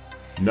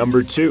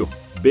 Number 2,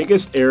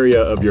 biggest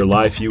area of your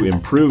life you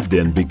improved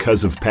in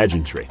because of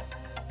pageantry.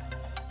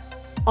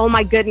 Oh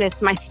my goodness,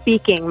 my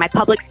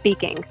public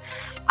speaking.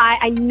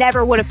 I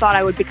never would have thought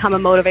I would become a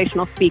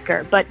motivational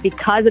speaker, but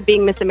because of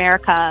being Miss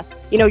America,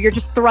 you're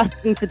just thrust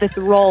into this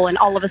role and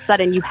all of a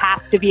sudden you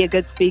have to be a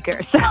good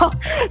speaker. So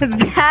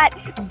that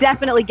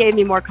definitely gave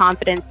me more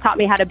confidence, taught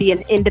me how to be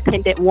an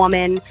independent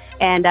woman,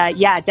 and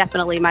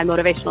definitely my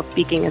motivational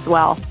speaking as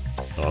well.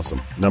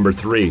 Awesome. Number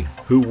 3,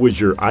 who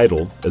was your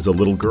idol as a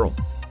little girl?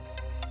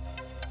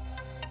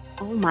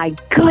 Oh my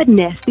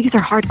goodness, these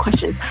are hard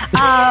questions.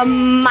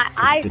 My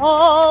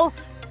idol,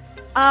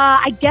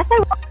 I guess I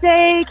would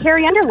say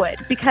Carrie Underwood,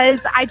 because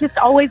I just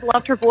always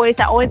loved her voice.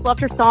 I always loved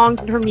her songs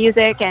and her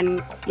music,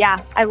 and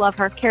I love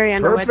her, Carrie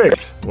Underwood.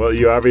 Perfect. Well,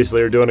 you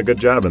obviously are doing a good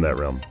job in that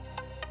realm.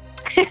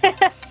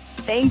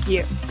 Thank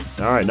you.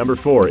 All right, number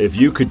 4, if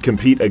you could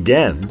compete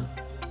again,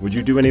 would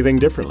you do anything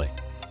differently?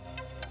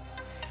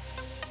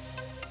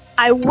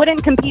 I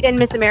wouldn't compete in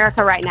Miss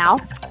America right now.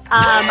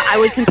 I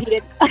would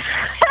compete in...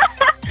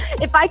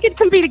 If I could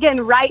compete again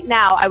right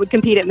now, I would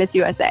compete at Miss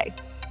USA.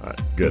 All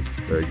right, good.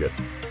 Very good.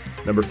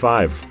 Number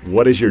 5,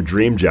 what is your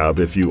dream job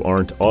if you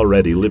aren't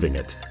already living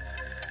it?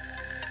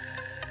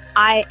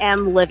 I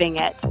am living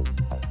it.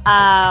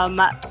 I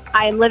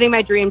am living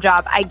my dream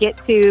job. I get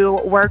to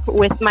work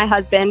with my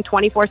husband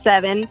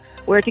 24/7.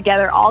 We're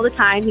together all the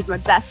time. He's my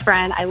best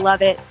friend. I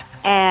love it.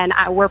 And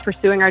we're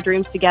pursuing our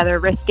dreams together,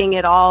 risking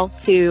it all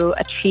to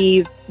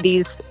achieve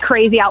these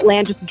crazy,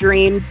 outlandish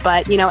dreams.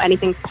 But,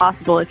 anything's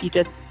possible if you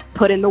just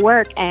put in the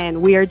work,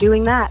 and we are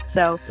doing that.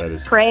 So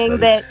praying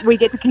that we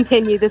get to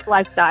continue this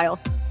lifestyle.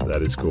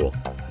 That is cool.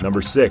 Number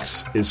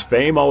 6, is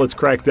fame all it's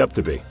cracked up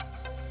to be?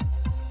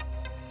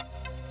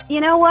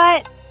 You know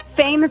what?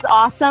 Fame is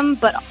awesome,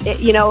 but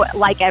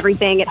like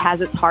everything, it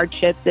has its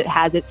hardships. It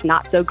has its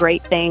not so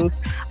great things.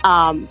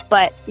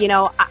 But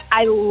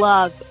I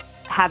love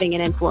having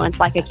an influence,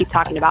 like I keep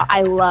talking about.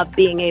 I love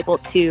being able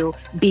to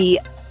be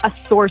a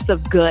source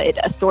of good,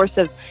 a source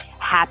of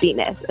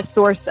happiness, a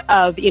source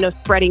of,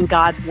 spreading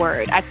God's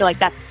word. I feel like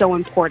that's so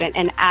important.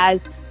 And as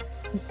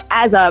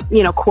a,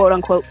 quote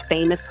unquote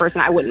famous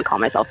person, I wouldn't call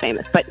myself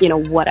famous, but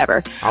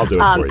whatever. I'll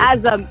do it for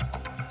you.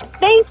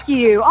 Thank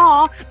you.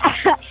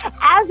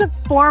 As a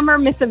former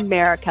Miss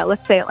America,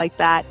 let's say it like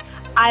that,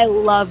 I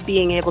love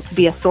being able to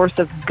be a source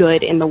of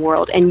good in the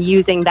world and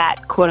using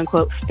that quote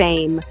unquote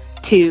fame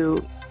to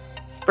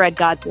spread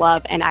God's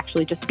love and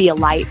actually just be a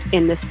light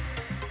in this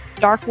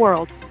dark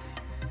world.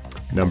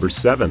 Number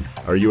 7,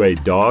 are you a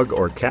dog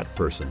or cat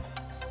person?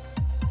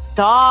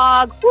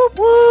 Dog. Woo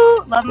woo.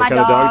 Love my dog. What kind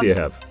of dog do you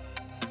have?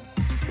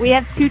 We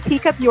have 2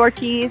 teacup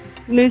Yorkies,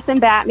 Moose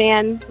and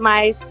Batman,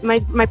 my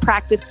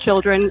practice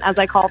children, as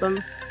I call them.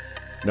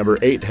 Number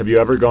 8, have you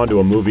ever gone to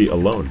a movie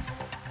alone?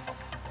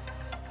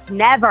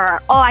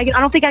 Never. Oh, I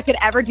don't think I could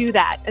ever do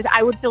that.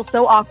 I would feel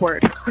so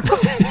awkward.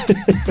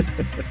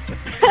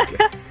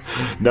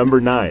 Number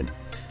 9,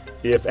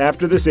 if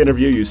after this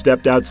interview you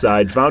stepped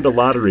outside, found a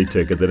lottery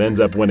ticket that ends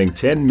up winning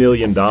 $10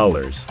 million,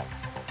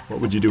 what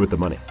would you do with the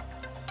money?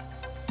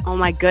 Oh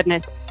my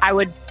goodness. I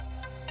would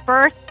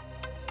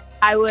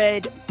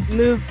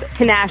move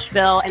to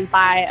Nashville and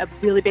buy a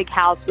really big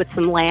house with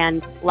some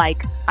land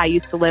like I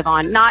used to live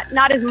on.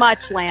 Not as much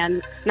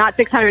land, not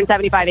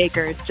 675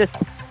 acres, just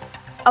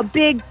a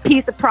big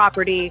piece of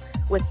property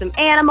with some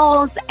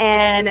animals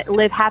and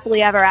live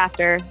happily ever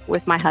after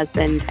with my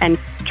husband and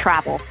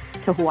travel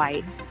to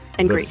Hawaii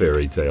and Greece. The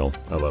fairy tale.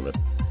 I love it.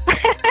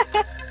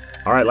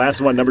 All right,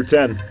 last one, number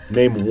 10.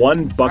 Name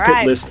one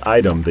bucket list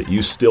item that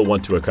you still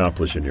want to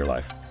accomplish in your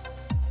life.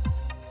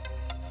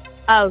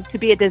 Oh, to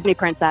be a Disney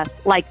princess.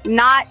 Like,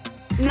 not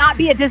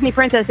be a Disney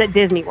princess at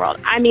Disney World.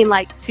 I mean,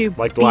 like, to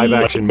like be live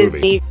action a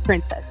movie. Disney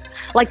princess.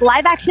 Like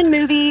live action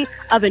movie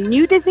of a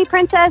new Disney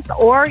princess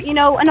or,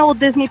 an old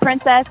Disney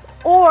princess,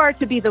 or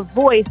to be the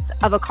voice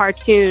of a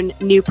cartoon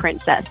new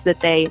princess that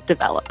they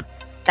develop.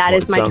 That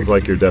is my dream. Sounds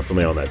like you're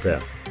definitely on that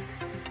path.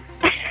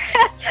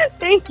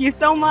 Thank you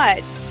so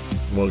much.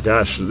 Well,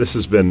 gosh, this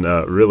has been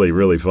really,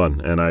 really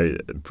fun, and I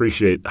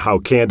appreciate how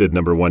candid,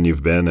 number one,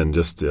 you've been, and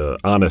just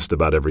honest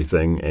about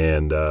everything,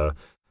 and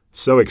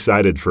so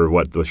excited for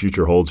what the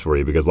future holds for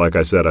you, because like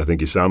I said, I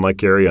think you sound like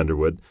Carrie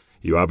Underwood.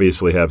 You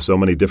obviously have so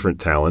many different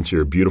talents.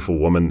 You're a beautiful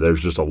woman.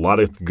 There's just a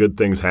lot of good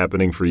things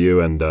happening for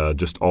you, and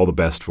just all the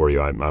best for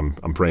you.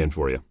 I'm praying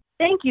for you.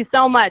 Thank you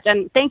so much.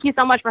 And thank you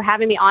so much for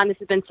having me on. This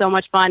has been so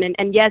much fun.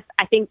 And yes,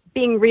 I think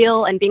being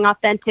real and being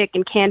authentic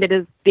and candid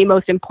is the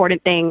most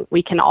important thing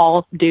we can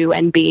all do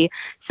and be.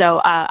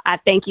 So I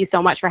thank you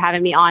so much for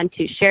having me on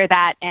to share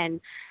that. And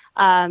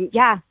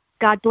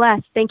God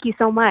bless. Thank you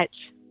so much.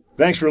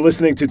 Thanks for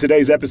listening to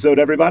today's episode,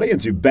 everybody, and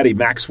to Betty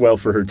Maxwell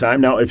for her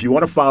time. Now, if you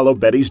want to follow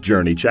Betty's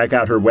journey, check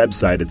out her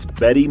website. It's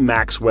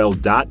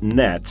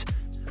bettymaxwell.net,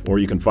 or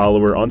you can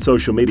follow her on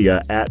social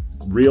media at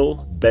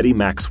Real Betty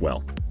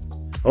Maxwell.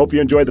 Hope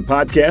you enjoyed the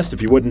podcast.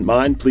 If you wouldn't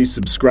mind, please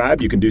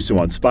subscribe. You can do so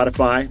on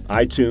Spotify,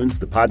 iTunes,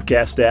 the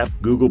podcast app,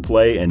 Google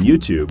Play, and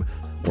YouTube,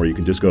 or you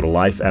can just go to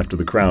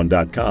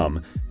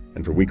lifeafterthecrown.com.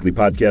 And for weekly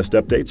podcast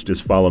updates,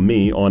 just follow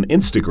me on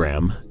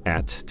Instagram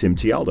at Tim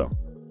Tialdo.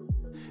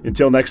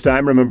 Until next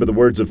time, remember the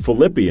words of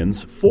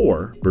Philippians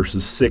 4,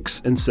 verses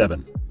 6 and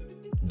 7.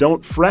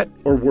 Don't fret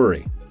or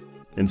worry.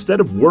 Instead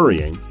of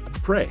worrying,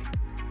 pray.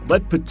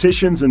 Let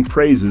petitions and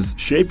praises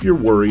shape your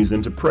worries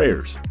into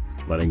prayers,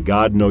 letting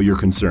God know your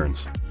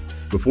concerns.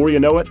 Before you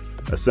know it,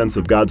 a sense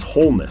of God's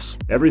wholeness,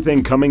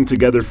 everything coming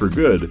together for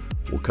good,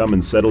 will come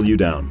and settle you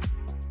down.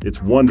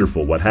 It's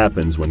wonderful what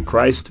happens when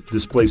Christ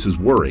displaces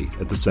worry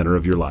at the center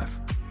of your life.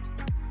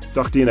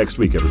 Talk to you next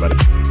week,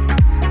 everybody.